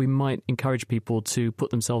think that we might encourage people to put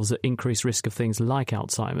themselves at increased risk of things like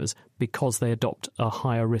Alzheimer's because they adopt a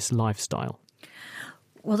higher risk lifestyle?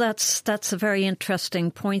 Well, that's a very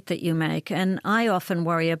interesting point that you make. And I often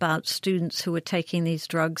worry about students who are taking these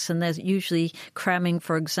drugs and they're usually cramming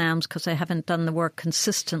for exams because they haven't done the work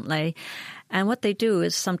consistently. And what they do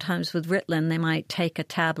is sometimes with Ritalin, they might take a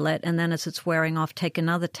tablet and then as it's wearing off, take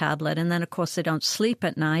another tablet. And then, of course, they don't sleep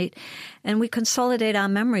at night. And we consolidate our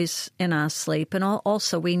memories in our sleep. And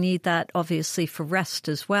also we need that, obviously, for rest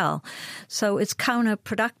as well. So it's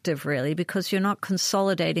counterproductive, really, because you're not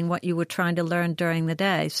consolidating what you were trying to learn during the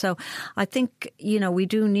day. So I think, we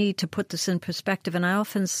do need to put this in perspective. And I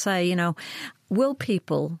often say, will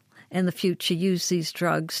people in the future use these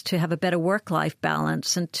drugs to have a better work-life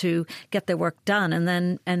balance and to get their work done and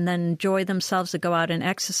then enjoy themselves to go out and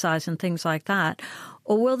exercise and things like that?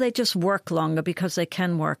 Or will they just work longer because they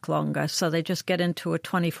can work longer, so they just get into a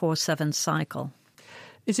 24/7 cycle?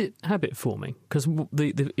 Is it habit forming? Because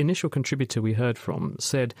the initial contributor we heard from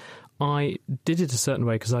said, I did it a certain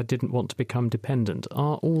way because I didn't want to become dependent.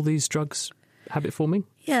 Are all these drugs habit forming?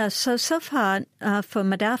 Yeah, so far for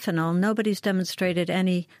modafinil, nobody's demonstrated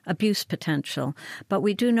any abuse potential. But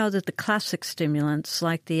we do know that the classic stimulants,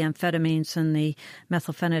 like the amphetamines and the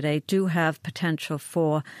methylphenidate, do have potential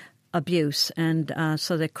for abuse, and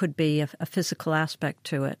so there could be a physical aspect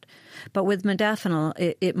to it. But with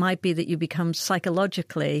modafinil, it might be that you become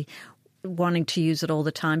psychologically wanting to use it all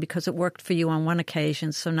the time because it worked for you on one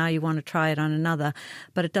occasion, so now you want to try it on another,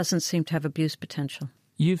 but it doesn't seem to have abuse potential.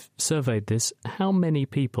 You've surveyed this. How many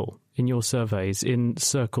people in your surveys in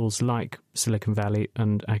circles like Silicon Valley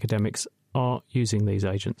and academics are using these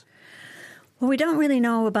agents? Well, we don't really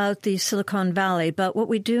know about the Silicon Valley, but what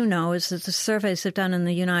we do know is that the surveys they've done in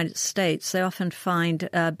the United States, they often find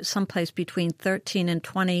someplace between 13 and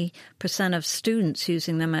 20% of students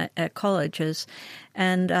using them at colleges.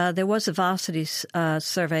 And there was a varsity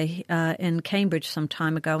survey in Cambridge some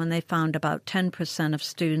time ago, and they found about 10% of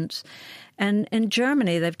students. And in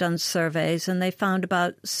Germany, they've done surveys, and they found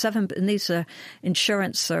about 7%, and these are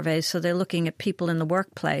insurance surveys, so they're looking at people in the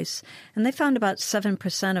workplace, and they found about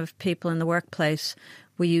 7% of people in the workplace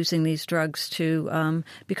were using these drugs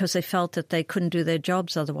because they felt that they couldn't do their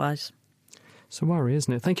jobs otherwise. It's a worry,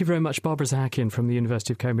 isn't it? Thank you very much, Barbara Zahakian from the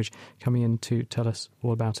University of Cambridge, coming in to tell us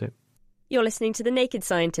all about it. You're listening to The Naked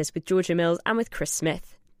Scientist with Georgia Mills and with Chris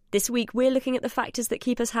Smith. This week, we're looking at the factors that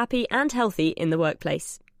keep us happy and healthy in the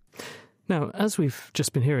workplace. Now, as we've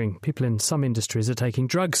just been hearing, people in some industries are taking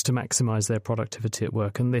drugs to maximise their productivity at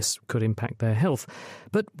work, and this could impact their health.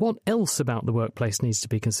 But what else about the workplace needs to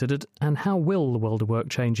be considered, and how will the world of work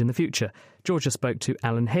change in the future? Georgia spoke to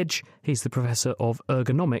Alan Hedge. He's the Professor of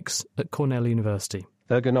Ergonomics at Cornell University.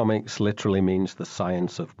 Ergonomics literally means the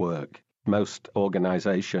science of work. Most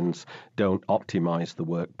organisations don't optimise the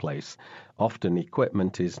workplace. Often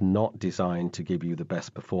equipment is not designed to give you the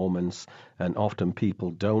best performance, and often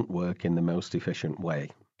people don't work in the most efficient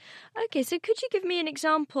way. Okay, so could you give me an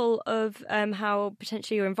example of how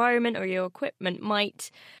potentially your environment or your equipment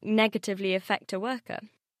might negatively affect a worker?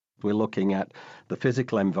 We're looking at the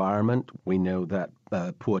physical environment. We know that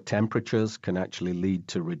poor temperatures can actually lead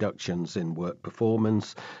to reductions in work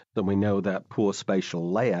performance. And we know that poor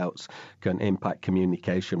spatial layouts can impact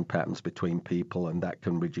communication patterns between people, and that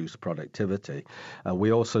can reduce productivity.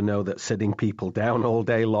 We also know that sitting people down all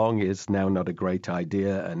day long is now not a great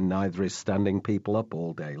idea, and neither is standing people up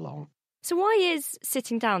all day long. So why is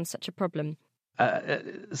sitting down such a problem?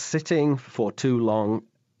 Sitting for too long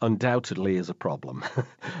undoubtedly is a problem.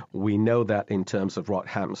 We know that in terms of what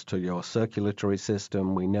happens to your circulatory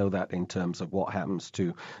system. We know that in terms of what happens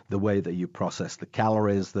to the way that you process the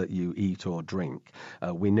calories that you eat or drink.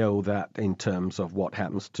 We know that in terms of what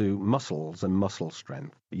happens to muscles and muscle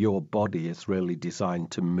strength. Your body is really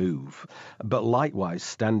designed to move. But likewise,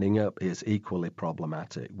 standing up is equally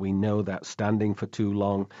problematic. We know that standing for too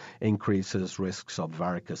long increases risks of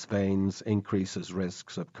varicose veins, increases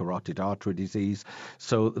risks of carotid artery disease.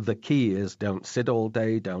 So the key is don't sit all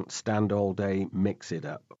day, don't stand all day, mix it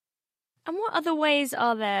up. And what other ways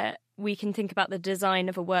are there we can think about the design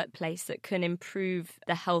of a workplace that can improve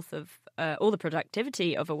the health of or the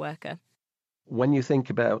productivity of a worker? When you think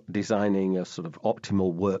about designing a sort of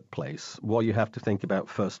optimal workplace, what you have to think about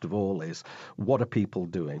first of all is what are people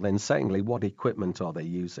doing? Then secondly, what equipment are they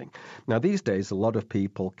using? Now, these days, a lot of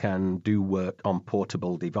people can do work on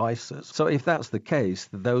portable devices. So if that's the case,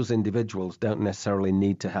 those individuals don't necessarily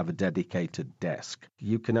need to have a dedicated desk.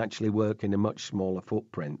 You can actually work in a much smaller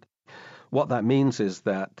footprint. What that means is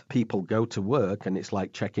that people go to work and it's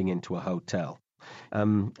like checking into a hotel.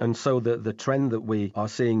 And so the trend that we are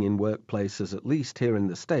seeing in workplaces, at least here in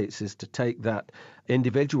the States, is to take that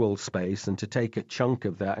individual space and to take a chunk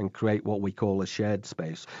of that and create what we call a shared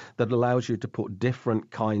space that allows you to put different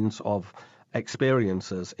kinds of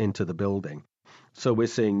experiences into the building. So we're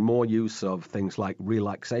seeing more use of things like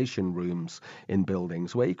relaxation rooms in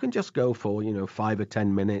buildings where you can just go for, 5 or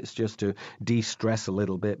 10 minutes just to de-stress a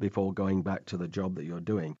little bit before going back to the job that you're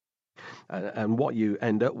doing. And what you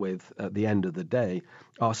end up with at the end of the day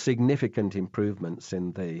are significant improvements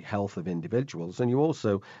in the health of individuals, and you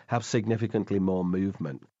also have significantly more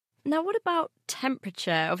movement. Now, what about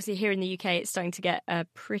temperature? Obviously, here in the UK, it's starting to get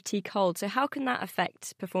pretty cold. So how can that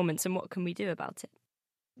affect performance, and what can we do about it?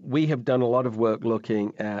 We have done a lot of work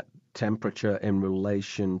looking at temperature in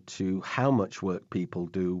relation to how much work people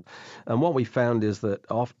do. And what we found is that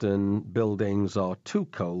often buildings are too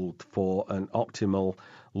cold for an optimal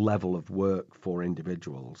level of work for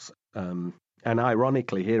individuals. And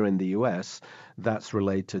ironically, here in the US, that's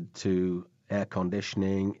related to air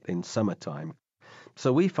conditioning in summertime.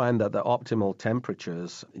 So we find that the optimal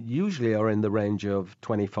temperatures usually are in the range of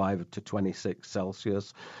 25 to 26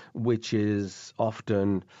 Celsius, which is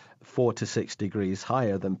often 4 to 6 degrees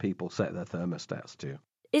higher than people set their thermostats to.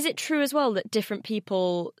 Is it true as well that different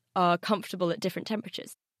people are comfortable at different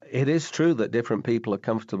temperatures? It is true that different people are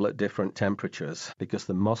comfortable at different temperatures because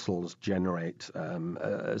the muscles generate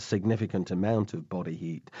a significant amount of body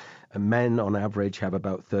heat. And men, on average, have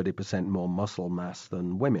about 30% more muscle mass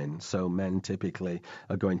than women. So men typically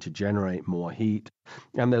are going to generate more heat.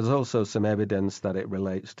 And there's also some evidence that it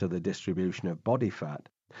relates to the distribution of body fat.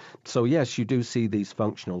 So yes, you do see these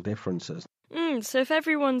functional differences. So if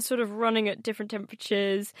everyone's sort of running at different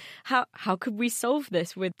temperatures, how could we solve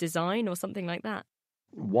this with design or something like that?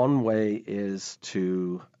 One way is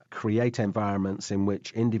to create environments in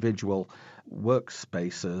which individual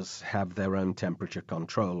workspaces have their own temperature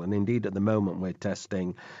control. And indeed, at the moment, we're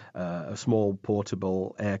testing a small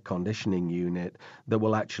portable air conditioning unit that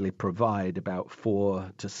will actually provide about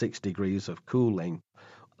 4 to 6 degrees of cooling.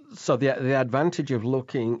 So the advantage of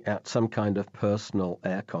looking at some kind of personal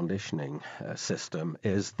air conditioning system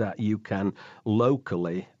is that you can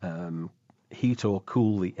locally heat or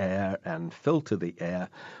cool the air and filter the air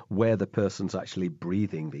where the person's actually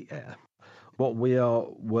breathing the air. What we are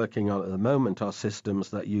working on at the moment are systems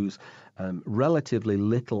that use relatively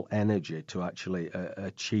little energy to actually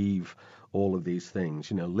achieve all of these things,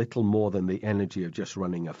 little more than the energy of just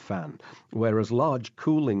running a fan. Whereas large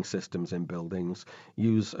cooling systems in buildings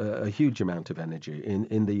use a huge amount of energy.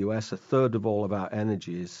 In the US, a third of all of our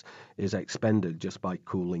energy is expended just by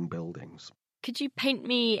cooling buildings. Could you paint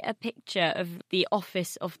me a picture of the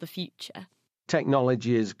office of the future?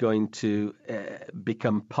 Technology is going to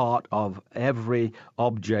become part of every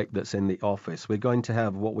object that's in the office. We're going to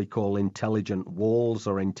have what we call intelligent walls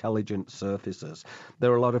or intelligent surfaces. There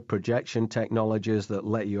are a lot of projection technologies that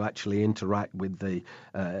let you actually interact with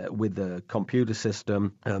the computer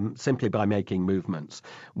system simply by making movements.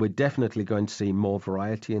 We're definitely going to see more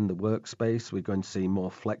variety in the workspace. We're going to see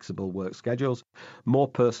more flexible work schedules, more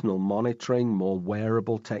personal monitoring, more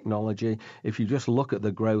wearable technology. If you just look at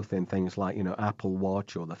the growth in things like, Apple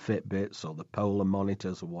Watch or the Fitbits or the Polar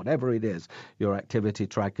monitors or whatever it is, your activity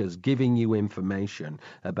trackers giving you information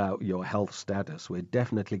about your health status, we're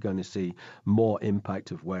definitely going to see more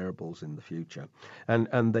impact of wearables in the future. And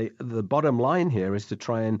the bottom line here is to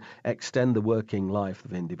try and extend the working life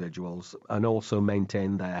of individuals and also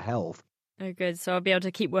maintain their health. Oh, good. So I'll be able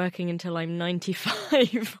to keep working until I'm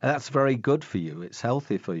 95. That's very good for you. It's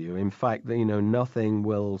healthy for you. In fact, nothing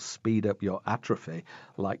will speed up your atrophy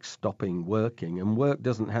like stopping working. And work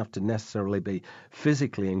doesn't have to necessarily be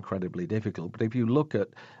physically incredibly difficult. But if you look at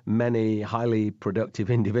many highly productive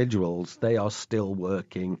individuals, they are still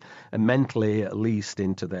working, and mentally at least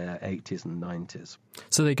into their 80s and 90s.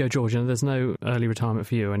 So there you go, George. There's no early retirement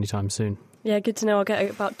for you anytime soon. Yeah, good to know. I'll get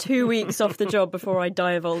about 2 weeks off the job before I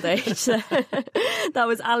die of old age. That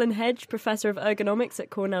was Alan Hedge, Professor of Ergonomics at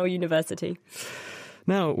Cornell University.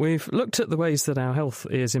 Now, we've looked at the ways that our health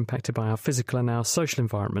is impacted by our physical and our social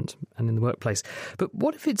environment and in the workplace. But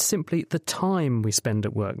what if it's simply the time we spend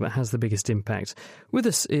at work that has the biggest impact? With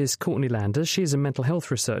us is Courtney Landers. She's a mental health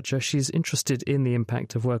researcher. She's interested in the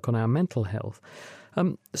impact of work on our mental health.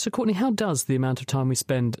 So, Courtney, how does the amount of time we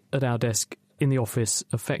spend at our desk in the office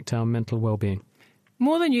affect our mental well-being?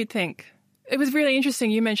 More than you'd think. It was really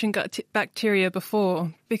interesting you mentioned gut bacteria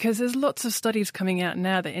before, because there's lots of studies coming out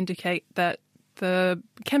now that indicate that the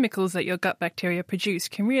chemicals that your gut bacteria produce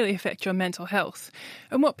can really affect your mental health.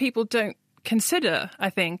 And what people don't consider, I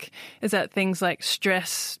think, is that things like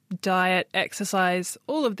stress, diet, exercise,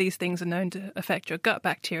 all of these things are known to affect your gut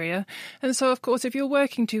bacteria. And so, of course, if you're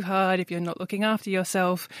working too hard, if you're not looking after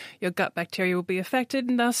yourself, your gut bacteria will be affected,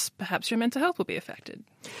 and thus perhaps your mental health will be affected.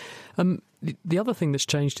 The other thing that's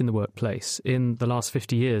changed in the workplace in the last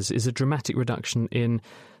 50 years is a dramatic reduction in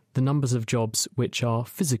the numbers of jobs which are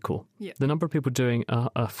physical. Yeah. The number of people doing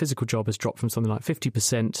a physical job has dropped from something like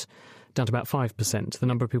 50% down to about 5%. The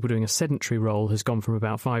number of people doing a sedentary role has gone from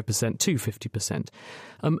about 5% to 50%.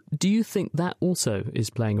 Do you think that also is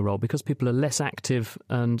playing a role? Because people are less active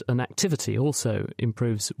and an activity also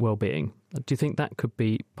improves well-being. Do you think that could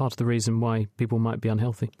be part of the reason why people might be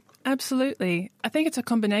unhealthy? Absolutely. I think it's a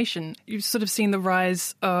combination. You've sort of seen the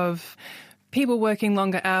rise of people working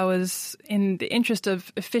longer hours in the interest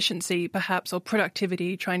of efficiency, perhaps, or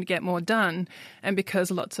productivity, trying to get more done. And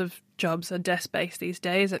because lots of jobs are desk-based these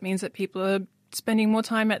days, it means that people are spending more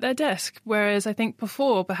time at their desk. Whereas I think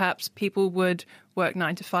before, perhaps people would work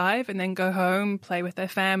 9 to 5 and then go home, play with their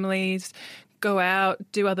families, go out,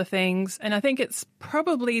 do other things. And I think it's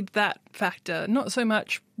probably that factor, not so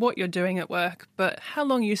much what you're doing at work, but how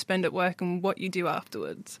long you spend at work and what you do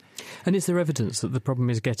afterwards. And is there evidence that the problem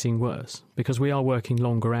is getting worse? Because we are working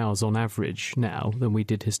longer hours on average now than we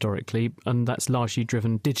did historically, and that's largely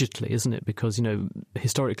driven digitally, isn't it? Because,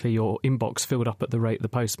 historically your inbox filled up at the rate the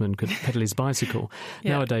postman could pedal his bicycle.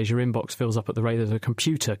 Yeah. Nowadays your inbox fills up at the rate that a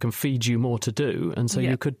computer can feed you more to do, and so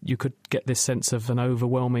you could get this sense of an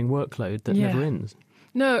overwhelming workload that never ends.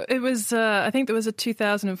 No, it was, I think there was a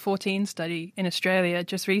 2014 study in Australia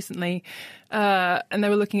just recently, and they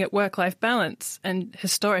were looking at work-life balance. And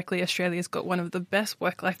historically, Australia's got one of the best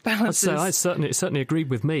work-life balances. So it certainly agreed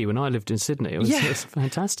with me when I lived in Sydney. It was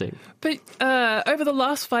fantastic. But over the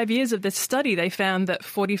last 5 years of this study, they found that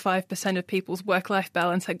 45% of people's work-life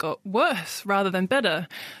balance had got worse rather than better.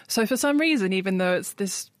 So for some reason, even though it's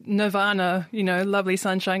this nirvana, lovely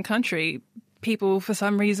sunshine country, people, for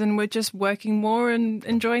some reason, were just working more and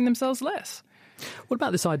enjoying themselves less. What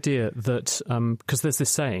about this idea that, because there's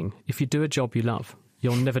this saying, if you do a job you love,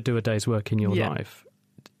 you'll never do a day's work in your life.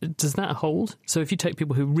 Does that hold? So if you take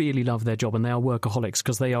people who really love their job and they are workaholics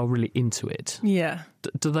because they are really into it,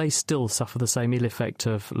 do they still suffer the same ill effect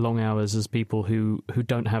of long hours as people who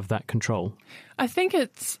don't have that control? I think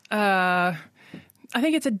it's a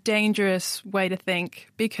dangerous way to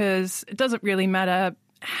think, because it doesn't really matter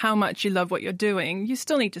how much you love what you're doing. You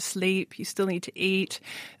still need to sleep, you still need to eat.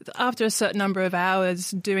 After a certain number of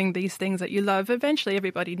hours doing these things that you love, eventually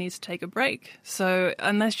everybody needs to take a break. So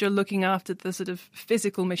unless you're looking after the sort of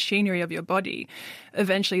physical machinery of your body,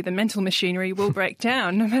 eventually the mental machinery will break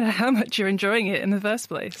down, no matter how much you're enjoying it in the first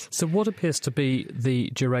place. So what appears to be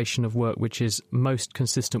the duration of work which is most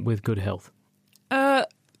consistent with good health?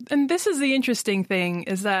 And this is the interesting thing,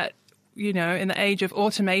 is that in the age of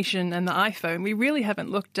automation and the iPhone, we really haven't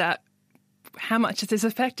looked at how much it is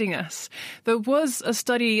affecting us. There was a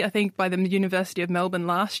study, I think, by the University of Melbourne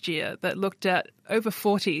last year that looked at over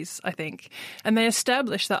 40s, I think, and they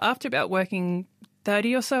established that after about working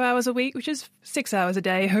 30 or so hours a week, which is 6 hours a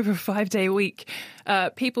day over a 5-day week,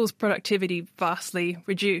 people's productivity vastly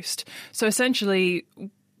reduced. So essentially,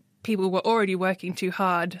 people were already working too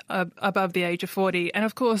hard above the age of 40. And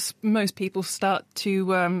of course, most people start to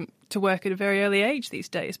work at a very early age these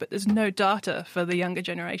days, but there's no data for the younger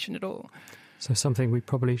generation at all. So something we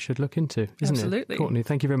probably should look into, isn't it? Absolutely. Courtney,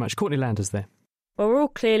 thank you very much. Courtney Landers there. Well, we're all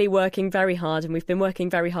clearly working very hard, and we've been working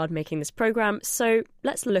very hard making this programme, so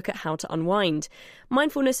let's look at how to unwind.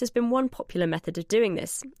 Mindfulness has been one popular method of doing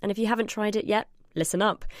this, and if you haven't tried it yet, listen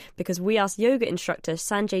up, because we asked yoga instructor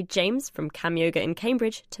Sanjay James from Cam Yoga in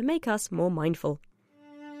Cambridge to make us more mindful.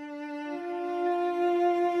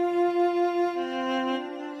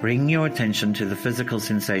 Bring your attention to the physical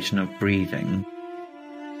sensation of breathing,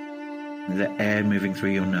 the air moving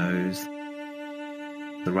through your nose,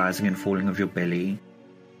 the rising and falling of your belly.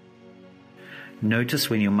 Notice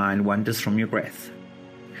when your mind wanders from your breath.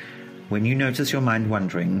 When you notice your mind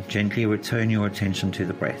wandering, gently return your attention to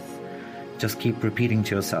the breath. Just keep repeating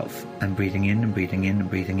to yourself, I'm breathing in and breathing in and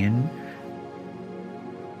breathing in.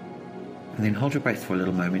 And then hold your breath for a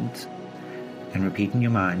little moment and repeat in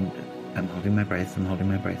your mind, I'm holding my breath, I'm holding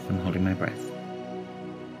my breath, I'm holding my breath.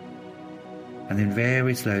 And then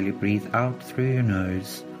very slowly breathe out through your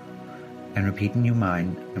nose and repeat in your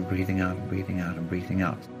mind, I'm breathing out, I'm breathing out, I'm breathing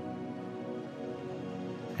out.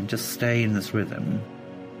 And just stay in this rhythm.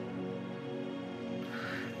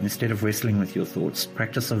 Instead of wrestling with your thoughts,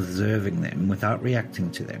 practice observing them without reacting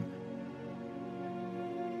to them.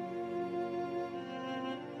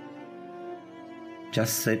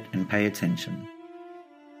 Just sit and pay attention.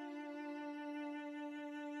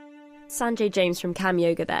 Sanjay James from Cam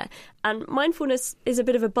Yoga there. And mindfulness is a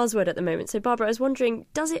bit of a buzzword at the moment. So, Barbara, I was wondering,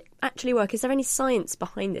 does it actually work? Is there any science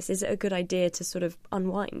behind this? Is it a good idea to sort of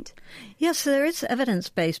unwind? Yes, there is evidence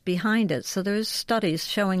base behind it. So there is studies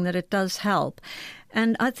showing that it does help.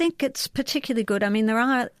 And I think it's particularly good. I mean, there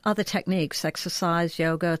are other techniques, exercise,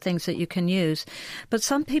 yoga, things that you can use. But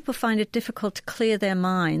some people find it difficult to clear their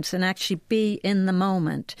minds and actually be in the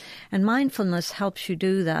moment. And mindfulness helps you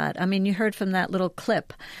do that. I mean, you heard from that little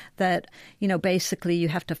clip that, basically you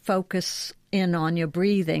have to focus in on your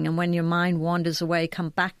breathing, and when your mind wanders away, come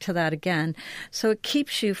back to that again. So it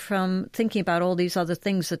keeps you from thinking about all these other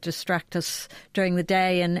things that distract us during the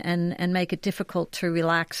day and make it difficult to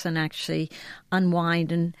relax and actually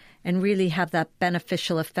unwind and really have that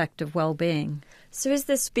beneficial effect of well-being. So is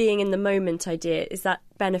this being in the moment idea, is that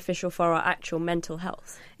beneficial for our actual mental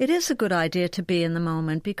health? It is a good idea to be in the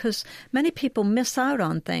moment, because many people miss out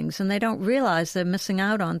on things and they don't realize they're missing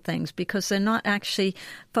out on things because they're not actually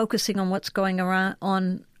focusing on what's going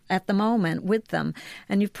on at the moment with them.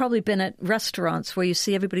 And you've probably been at restaurants where you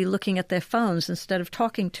see everybody looking at their phones instead of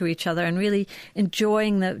talking to each other and really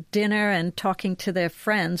enjoying the dinner and talking to their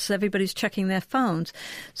friends. So everybody's checking their phones.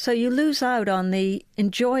 So you lose out on the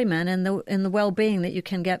enjoyment and the well-being that you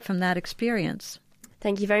can get from that experience.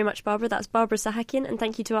 Thank you very much, Barbara. That's Barbara Sahakian. And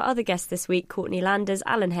thank you to our other guests this week, Courtney Landers,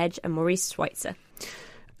 Alan Hedge and Maurice Schweitzer.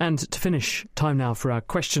 And to finish, time now for our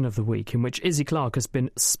question of the week, in which Izzy Clark has been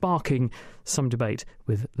sparking some debate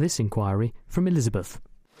with this inquiry from Elizabeth.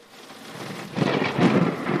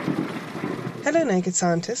 Hello, Naked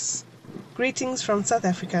Scientists. Greetings from South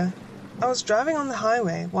Africa. I was driving on the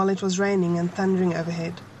highway while it was raining and thundering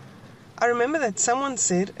overhead. I remember that someone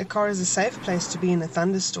said a car is a safe place to be in a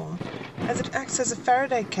thunderstorm, as it acts as a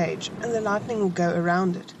Faraday cage and the lightning will go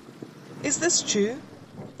around it. Is this true?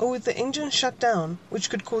 Or would the engine shut down, which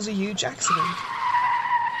could cause a huge accident?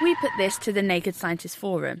 We put this to the Naked Scientist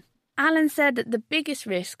Forum. Alan said that the biggest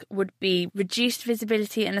risk would be reduced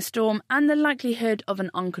visibility in a storm and the likelihood of an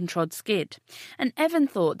uncontrolled skid. And Evan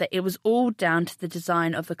thought that it was all down to the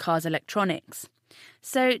design of the car's electronics.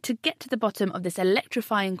 So, to get to the bottom of this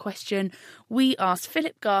electrifying question, we asked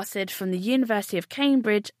Philip Garsed from the University of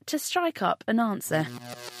Cambridge to strike up an answer.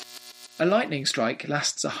 A lightning strike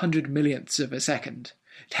lasts 100 millionths of a second.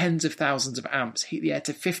 Tens of thousands of amps heat the air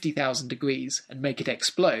to 50,000 degrees and make it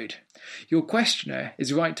explode. Your questioner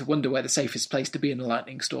is right to wonder where the safest place to be in a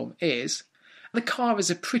lightning storm is. The car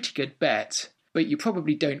is a pretty good bet, but you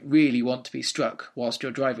probably don't really want to be struck whilst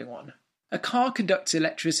you're driving one. A car conducts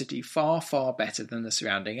electricity far, far better than the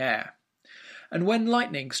surrounding air. And when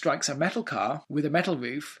lightning strikes a metal car with a metal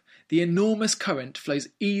roof, the enormous current flows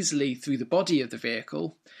easily through the body of the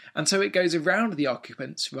vehicle, and so it goes around the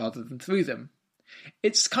occupants rather than through them.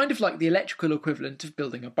 It's kind of like the electrical equivalent of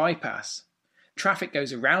building a bypass. Traffic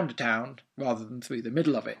goes around a town rather than through the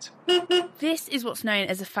middle of it. This is what's known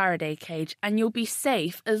as a Faraday cage, and you'll be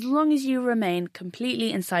safe as long as you remain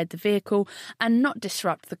completely inside the vehicle and not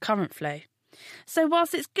disrupt the current flow. So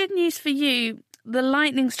whilst it's good news for you, the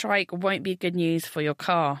lightning strike won't be good news for your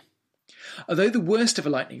car. Although the worst of a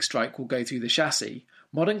lightning strike will go through the chassis,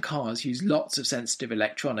 modern cars use lots of sensitive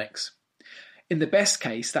electronics. In the best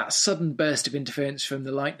case, that sudden burst of interference from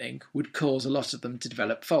the lightning would cause a lot of them to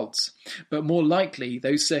develop faults, but more likely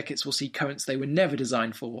those circuits will see currents they were never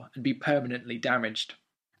designed for and be permanently damaged.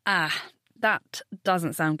 That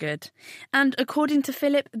doesn't sound good. And according to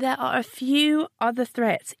Philip, there are a few other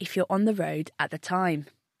threats if you're on the road at the time.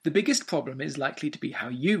 The biggest problem is likely to be how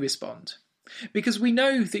you respond. Because we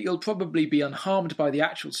know that you'll probably be unharmed by the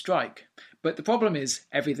actual strike, but the problem is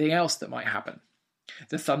everything else that might happen.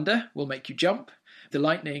 The thunder will make you jump, the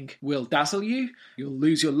lightning will dazzle you, you'll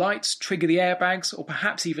lose your lights, trigger the airbags, or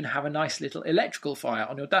perhaps even have a nice little electrical fire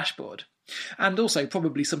on your dashboard. And also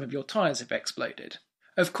probably some of your tyres have exploded.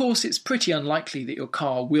 Of course, it's pretty unlikely that your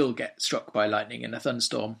car will get struck by lightning in a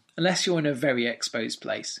thunderstorm, unless you're in a very exposed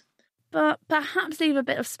place. But perhaps leave a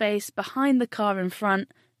bit of space behind the car in front,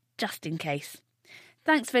 just in case.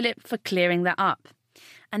 Thanks, Philip, for clearing that up.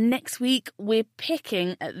 And next week, we're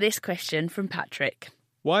picking at this question from Patrick.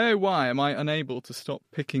 Why, oh why, am I unable to stop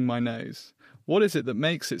picking my nose? What is it that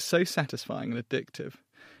makes it so satisfying and addictive?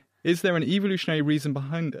 Is there an evolutionary reason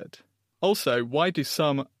behind it? Also, why do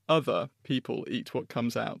some other people eat what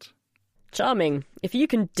comes out? Charming. If you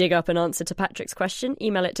can dig up an answer to Patrick's question,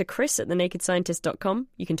 email it to chris@thenakedscientist.com.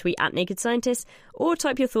 You can tweet @nakedscientist or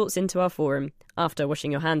type your thoughts into our forum. After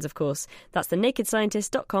washing your hands, of course. That's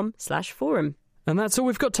thenakedscientist.com/forum. And that's all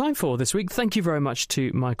we've got time for this week. Thank you very much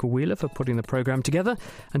to Michael Wheeler for putting the programme together.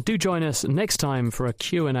 And do join us next time for a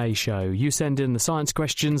Q&A show. You send in the science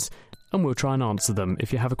questions and we'll try and answer them.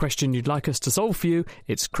 If you have a question you'd like us to solve for you,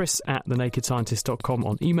 it's chris@thenakedscientist.com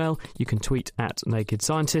on email. You can tweet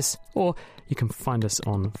 @nakedscientist or you can find us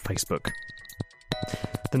on Facebook.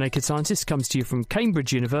 The Naked Scientist comes to you from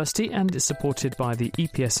Cambridge University and is supported by the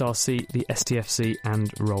EPSRC, the STFC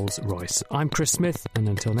and Rolls-Royce. I'm Chris Smith, and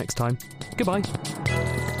until next time, goodbye.